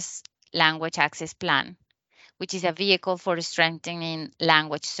Indigenous Language Access Plan, which is a vehicle for strengthening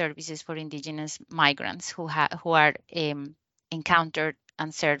language services for indigenous migrants who are encountered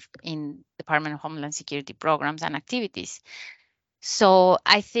and served in Department of Homeland Security programs and activities. So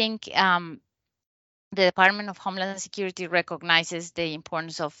I think the Department of Homeland Security recognizes the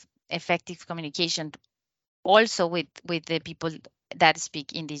importance of effective communication also with the people that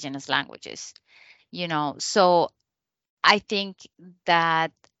speak indigenous languages. So I think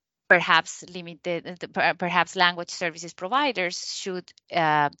that perhaps perhaps language services providers should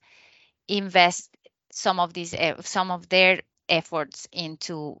invest some of their efforts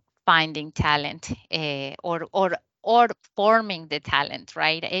into finding talent, or forming the talent,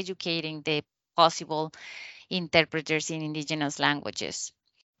 right? Educating the possible interpreters in indigenous languages.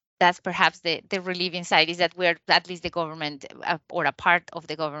 That's perhaps the relieving side, is that we're, at least the government, or a part of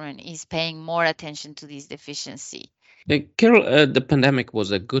the government, is paying more attention to this deficiency. Carol, the pandemic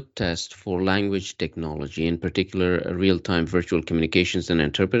was a good test for language technology, in particular real-time virtual communications and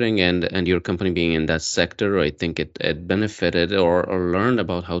interpreting, and your company being in that sector, I think it benefited, or learned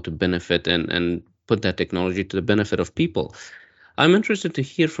about how to benefit and put that technology to the benefit of people. I'm interested to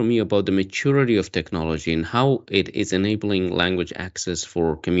hear from you about the maturity of technology and how it is enabling language access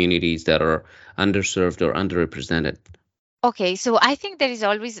for communities that are underserved or underrepresented. Okay, so I think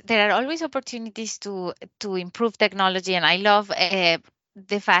there are always opportunities to improve technology, and I love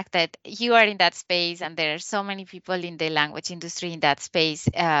the fact that you are in that space, and there are so many people in the language industry in that space,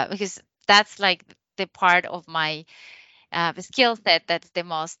 because that's like the part of my skill set that's the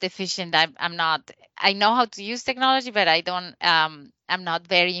most deficient. I'm not. I know how to use technology, but I don't. I'm not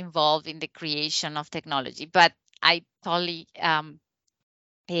very involved in the creation of technology. But I totally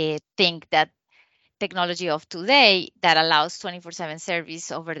think that technology of today that allows 24/7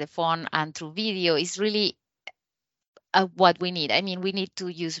 service over the phone and through video is really what we need. I mean, we need to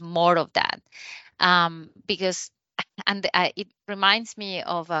use more of that, because, and it reminds me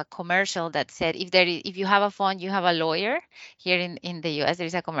of a commercial that said, if you have a phone, you have a lawyer. Here in the US, there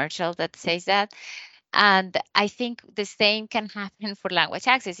is a commercial that says that. And I think the same can happen for language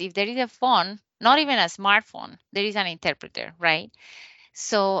access. If there is a phone, not even a smartphone, there is an interpreter, right?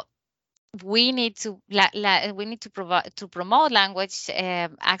 So we need to provide to promote language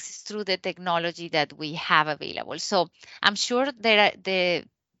access through the technology that we have available. So I'm sure the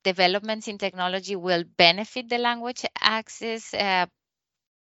developments in technology will benefit the language access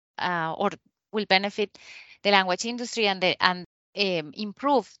or will benefit the language industry and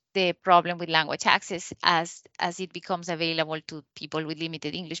improve the problem with language access as it becomes available to people with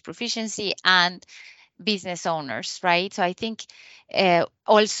limited English proficiency and business owners, right? So I think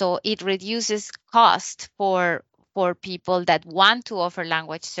also it reduces cost for people that want to offer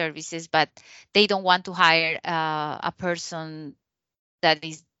language services, but they don't want to hire a person that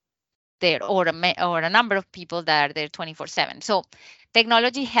is there or a number of people that are there 24/7. So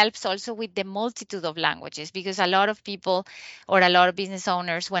technology helps also with the multitude of languages, because a lot of people or a lot of business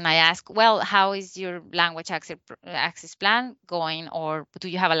owners, when I ask, well, how is your language access plan going, or do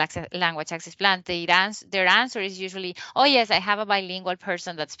you have a language access plan, their answer is usually, oh yes, I have a bilingual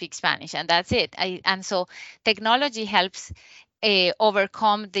person that speaks Spanish, and that's it. And so technology helps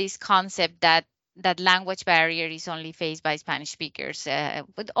overcome this concept that language barrier is only faced by Spanish speakers.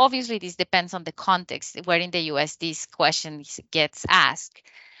 But obviously, this depends on the context. Where in the US this question gets asked.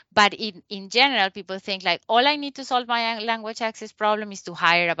 But in general, people think like, all I need to solve my language access problem is to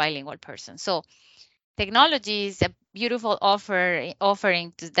hire a bilingual person. So technology is a beautiful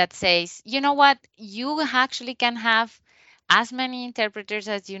offering that says, you know what, you actually can have as many interpreters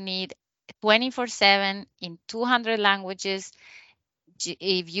as you need 24/7 in 200 languages.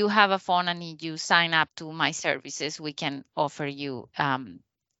 If you have a phone and you sign up to my services, we can offer you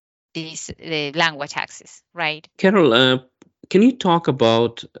this the language access, right? Carol, can you talk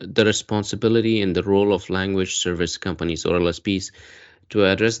about the responsibility and the role of language service companies or LSPs to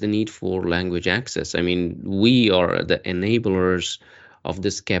address the need for language access? I mean, we are the enablers of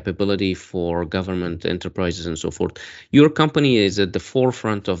this capability for government enterprises and so forth. Your company is at the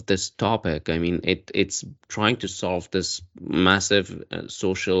forefront of this topic. I mean, it's trying to solve this massive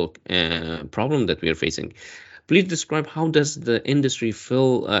social problem that we are facing. Please describe how does the industry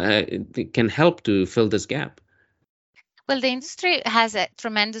can help to fill this gap? Well, the industry has a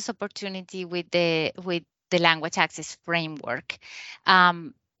tremendous opportunity with the language access framework.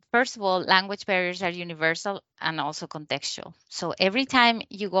 Um, First of all, language barriers are universal and also contextual. So every time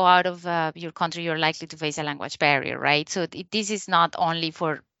you go out of your country, you're likely to face a language barrier, right? So this is not only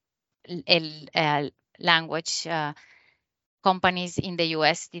for language companies in the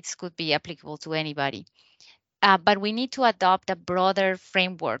US. This could be applicable to anybody. But we need to adopt a broader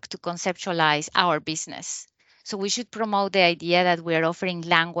framework to conceptualize our business. So we should promote the idea that we're offering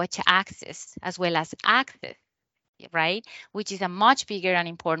language access as well as access, right? Which is a much bigger and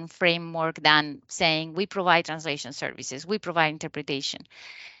important framework than saying we provide translation services, we provide interpretation.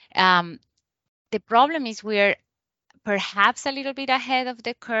 The problem is we're perhaps a little bit ahead of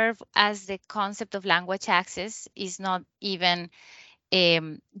the curve, as the concept of language access is not even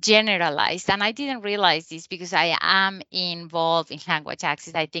generalized. And I didn't realize this because I am involved in language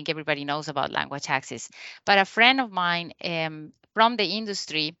access. I think everybody knows about language access. But a friend of mine from the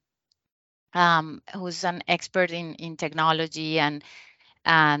industry, who's an expert in technology and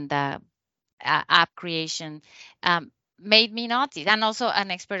app creation, made me notice, and also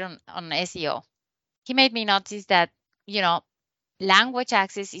an expert on SEO. He made me notice that, you know, language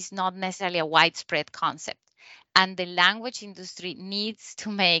access is not necessarily a widespread concept. And the language industry needs to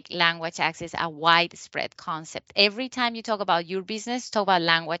make language access a widespread concept. Every time you talk about your business, talk about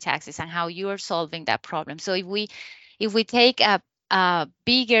language access and how you are solving that problem. So if we take a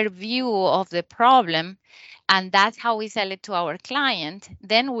bigger view of the problem, and that's how we sell it to our client,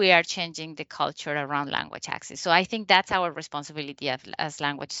 then we are changing the culture around language access. So I think that's our responsibility as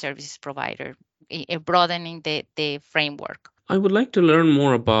language services provider, broadening the framework. I would like to learn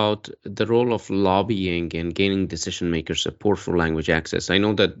more about the role of lobbying and gaining decision maker support for language access. I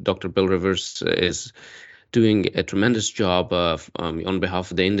know that Dr. Bill Rivers is doing a tremendous job on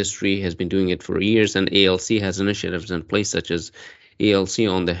behalf of the industry, has been doing it for years, and ALC has initiatives in place such as ALC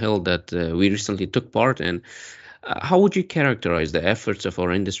on the Hill that we recently took part in. How would you characterize the efforts of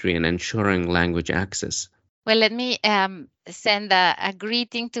our industry in ensuring language access? Well, let me send a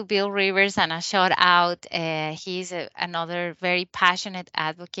greeting to Bill Rivers and a shout out. He's another very passionate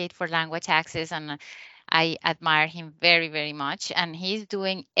advocate for language access, and I admire him very, very much. And he's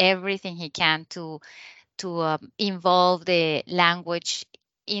doing everything he can to involve the language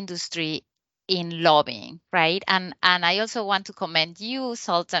industry in lobbying, right? And I also want to commend you,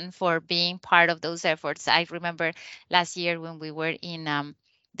 Sultan, for being part of those efforts. I remember last year when we were in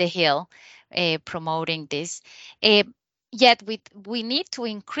the Hill promoting this. Uh, Yet we need to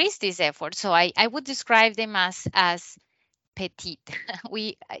increase these efforts. So I would describe them as petite.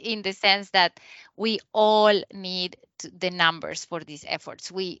 We, in the sense that we all need the numbers for these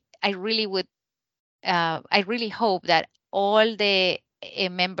efforts. I really hope that all the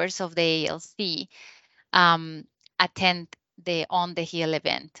members of the ALC attend the On the Hill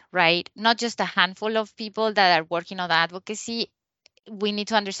event, right? Not just a handful of people that are working on advocacy. We need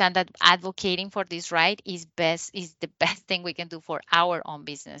to understand that advocating for this right is the best thing we can do for our own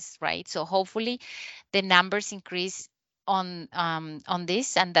business, right? So hopefully the numbers increase on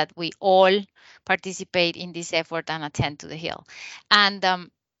this, and that we all participate in this effort and attend to the Hill. And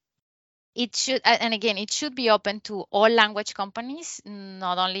it should, and again, it should be open to all language companies,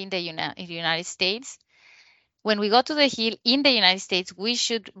 not only in the United States. When we go to the Hill in the United States, we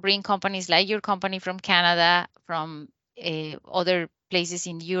should bring companies like your company from Canada, from other places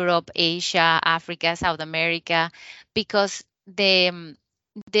in Europe, Asia, Africa, South America, because the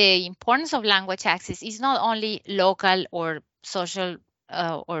importance of language access is not only local or social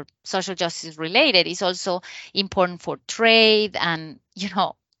justice related. It's also important for trade and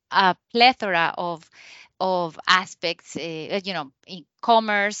a plethora of aspects, in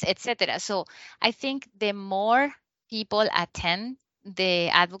commerce, etc. So I think the more people attend the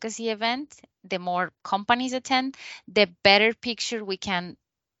advocacy event, the more companies attend, the better picture we can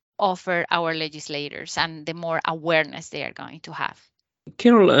offer our legislators and the more awareness they are going to have.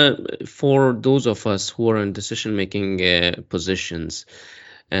 Carol, for those of us who are in decision-making positions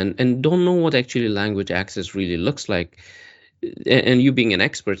and don't know what actually language access really looks like, and you being an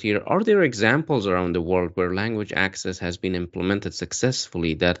expert here, are there examples around the world where language access has been implemented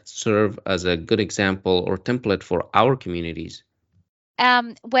successfully that serve as a good example or template for our communities?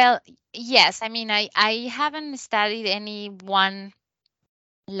 Well, yes. I mean, I haven't studied any one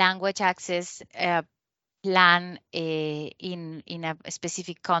language access plan in a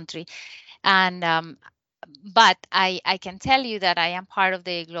specific country, and but I can tell you that I am part of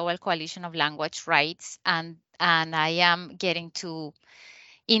the Global Coalition of Language Rights, and I am getting to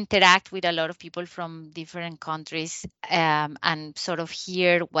interact with a lot of people from different countries, and sort of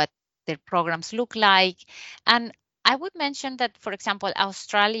hear what their programs look like. And I would mention that, for example,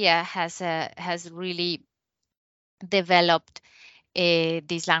 Australia has really developed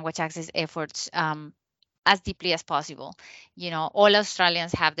these language access efforts as deeply as possible. All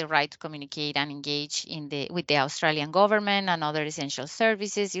Australians have the right to communicate and engage with the Australian government and other essential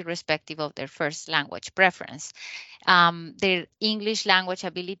services, irrespective of their first language preference. Their English language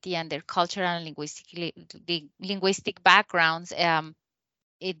ability and their cultural and linguistic backgrounds,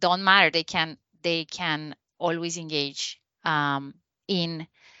 it don't matter. They can always engage in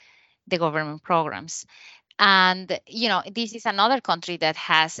the government programs. And this is another country that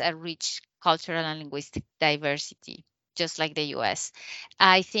has a rich cultural and linguistic diversity, just like the US.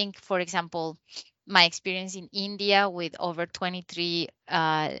 I think, for example, my experience in India with over 23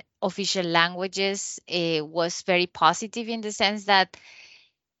 official languages was very positive, in the sense that,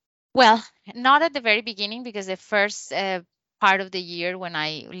 well, not at the very beginning, because the first part of the year when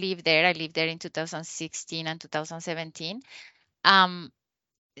I lived there in 2016 and 2017.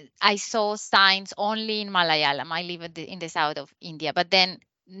 I saw signs only in Malayalam. I live in the south of India, but then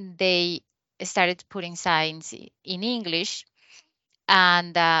they started putting signs in English,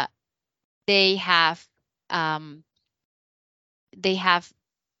 and they have um, they have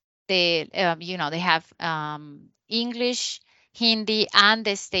they have English, Hindi, and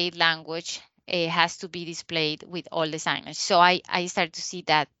the state language has to be displayed with all the signage. So I started to see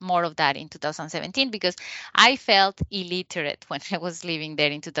that more of that in 2017, because I felt illiterate when I was living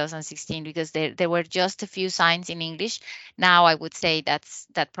there in 2016, because there were just a few signs in English. Now I would say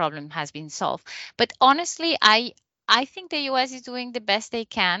that problem has been solved. But honestly, I think the US is doing the best they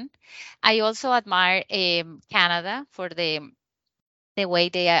can. I also admire Canada for the way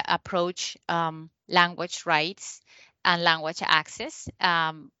they approach language rights and language access.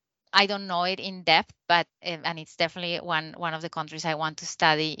 I don't know it in depth, but and it's definitely one of the countries I want to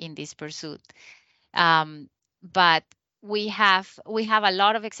study in this pursuit. But we have a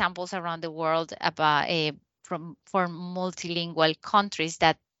lot of examples around the world about for multilingual countries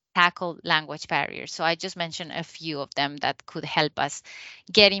that tackle language barriers. So I just mentioned a few of them that could help us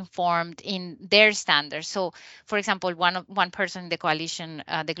get informed in their standards. So, for example, one person in the coalition,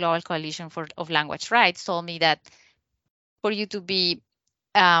 the Global Coalition of Language Rights, told me that for you to be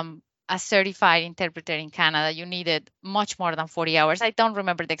a certified interpreter in Canada, you needed much more than 40 hours. I don't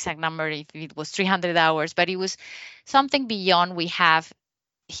remember the exact number, if it was 300 hours, but it was something beyond we have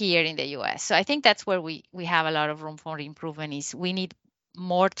here in the US. So I think that's where we have a lot of room for improvement. Is we need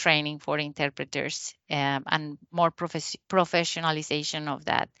more training for interpreters, and more professionalization of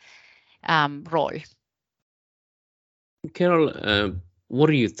that role. Carol, what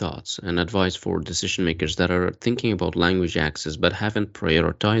are your thoughts and advice for decision makers that are thinking about language access but haven't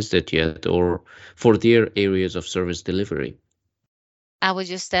prioritized it yet, or for their areas of service delivery? I would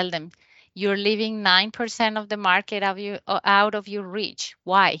just tell them, you're leaving 9% of the market out of your reach.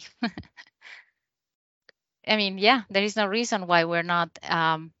 Why? I mean, yeah, there is no reason why we're not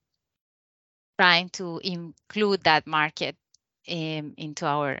trying to include that market into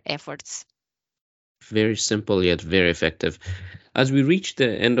our efforts. Very simple yet very effective. As we reach the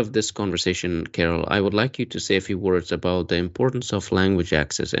end of this conversation, Carol, I would like you to say a few words about the importance of language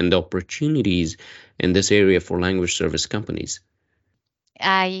access and the opportunities in this area for language service companies.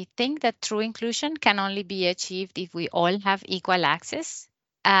 I think that true inclusion can only be achieved if we all have equal access.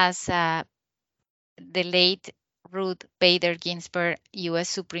 As the late Ruth Bader Ginsburg, U.S.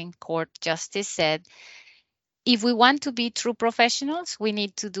 Supreme Court Justice, said, if we want to be true professionals, we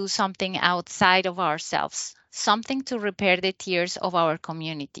need to do something outside of ourselves, something to repair the tears of our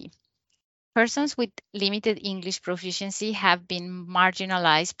community. Persons with limited English proficiency have been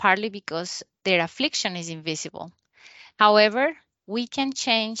marginalized partly because their affliction is invisible. However, we can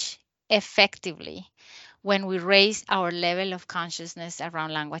change effectively when we raise our level of consciousness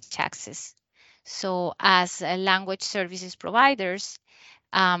around language access. So, as language services providers,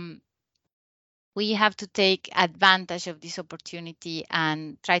 we have to take advantage of this opportunity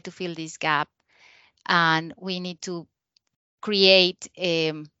and try to fill this gap. And we need to create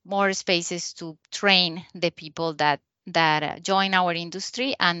more spaces to train the people that join our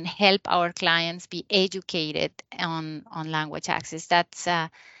industry and help our clients be educated on language access.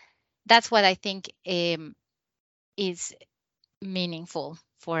 That's what I think is meaningful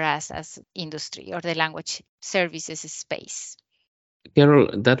for us as industry or the language services space. Carol,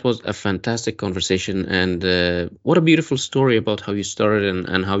 that was a fantastic conversation, and what a beautiful story about how you started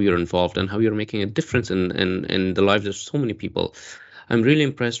and how you're involved and how you're making a difference in the lives of so many people. I'm really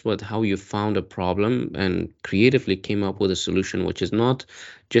impressed with how you found a problem and creatively came up with a solution which is not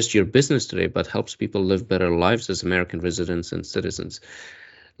just your business today, but helps people live better lives as American residents and citizens.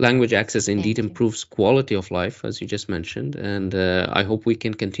 Language access indeed improves quality of life, as you just mentioned, and I hope we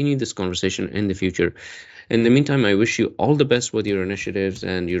can continue this conversation in the future. In the meantime, I wish you all the best with your initiatives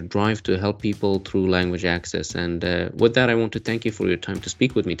and your drive to help people through language access. And with that, I want to thank you for your time to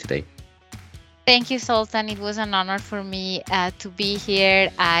speak with me today. Thank you, Sultan. It was an honor for me to be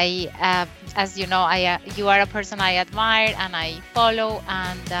here. As you know, you are a person I admire and I follow,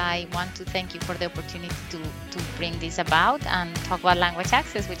 and I want to thank you for the opportunity to bring this about and talk about language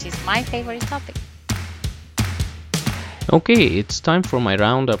access, which is my favorite topic. Okay, it's time for my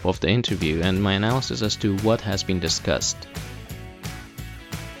roundup of the interview and my analysis as to what has been discussed.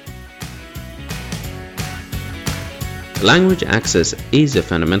 Language access is a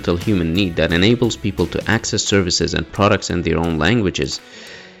fundamental human need that enables people to access services and products in their own languages.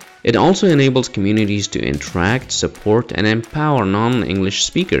 It also enables communities to interact, support, and empower non-English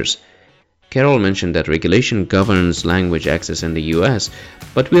speakers. Carol mentioned that regulation governs language access in the US,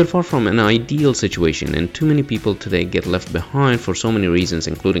 but we are far from an ideal situation, and too many people today get left behind for so many reasons,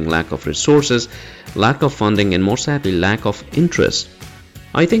 including lack of resources, lack of funding, and more sadly, lack of interest.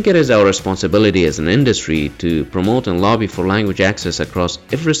 I think it is our responsibility as an industry to promote and lobby for language access across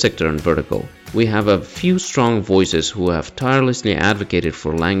every sector and vertical. We have a few strong voices who have tirelessly advocated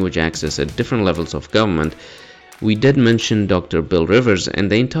for language access at different levels of government. We did mention Dr. Bill Rivers, and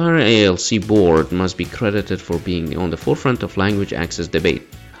the entire ALC board must be credited for being on the forefront of language access debate.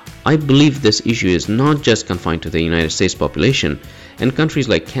 I believe this issue is not just confined to the United States population, and countries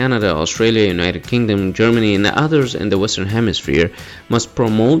like Canada, Australia, United Kingdom, Germany, and others in the Western Hemisphere must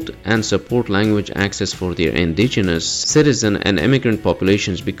promote and support language access for their indigenous, citizen, and immigrant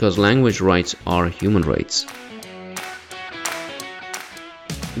populations because language rights are human rights.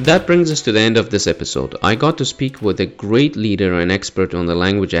 That brings us to the end of this episode. I got to speak with a great leader and expert on the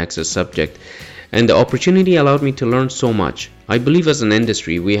language access subject, and the opportunity allowed me to learn so much. I believe as an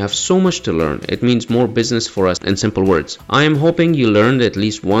industry we have so much to learn. It means more business for us. In simple words, I am hoping you learned at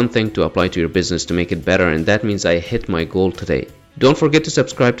least one thing to apply to your business to make it better, and that means I hit my goal today. Don't forget to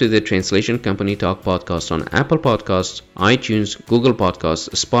subscribe to the Translation Company Talk podcast on Apple Podcasts, iTunes, Google Podcasts,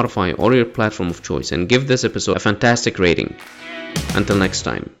 Spotify, or your platform of choice, and give this episode a fantastic rating. Until next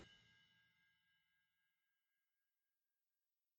time.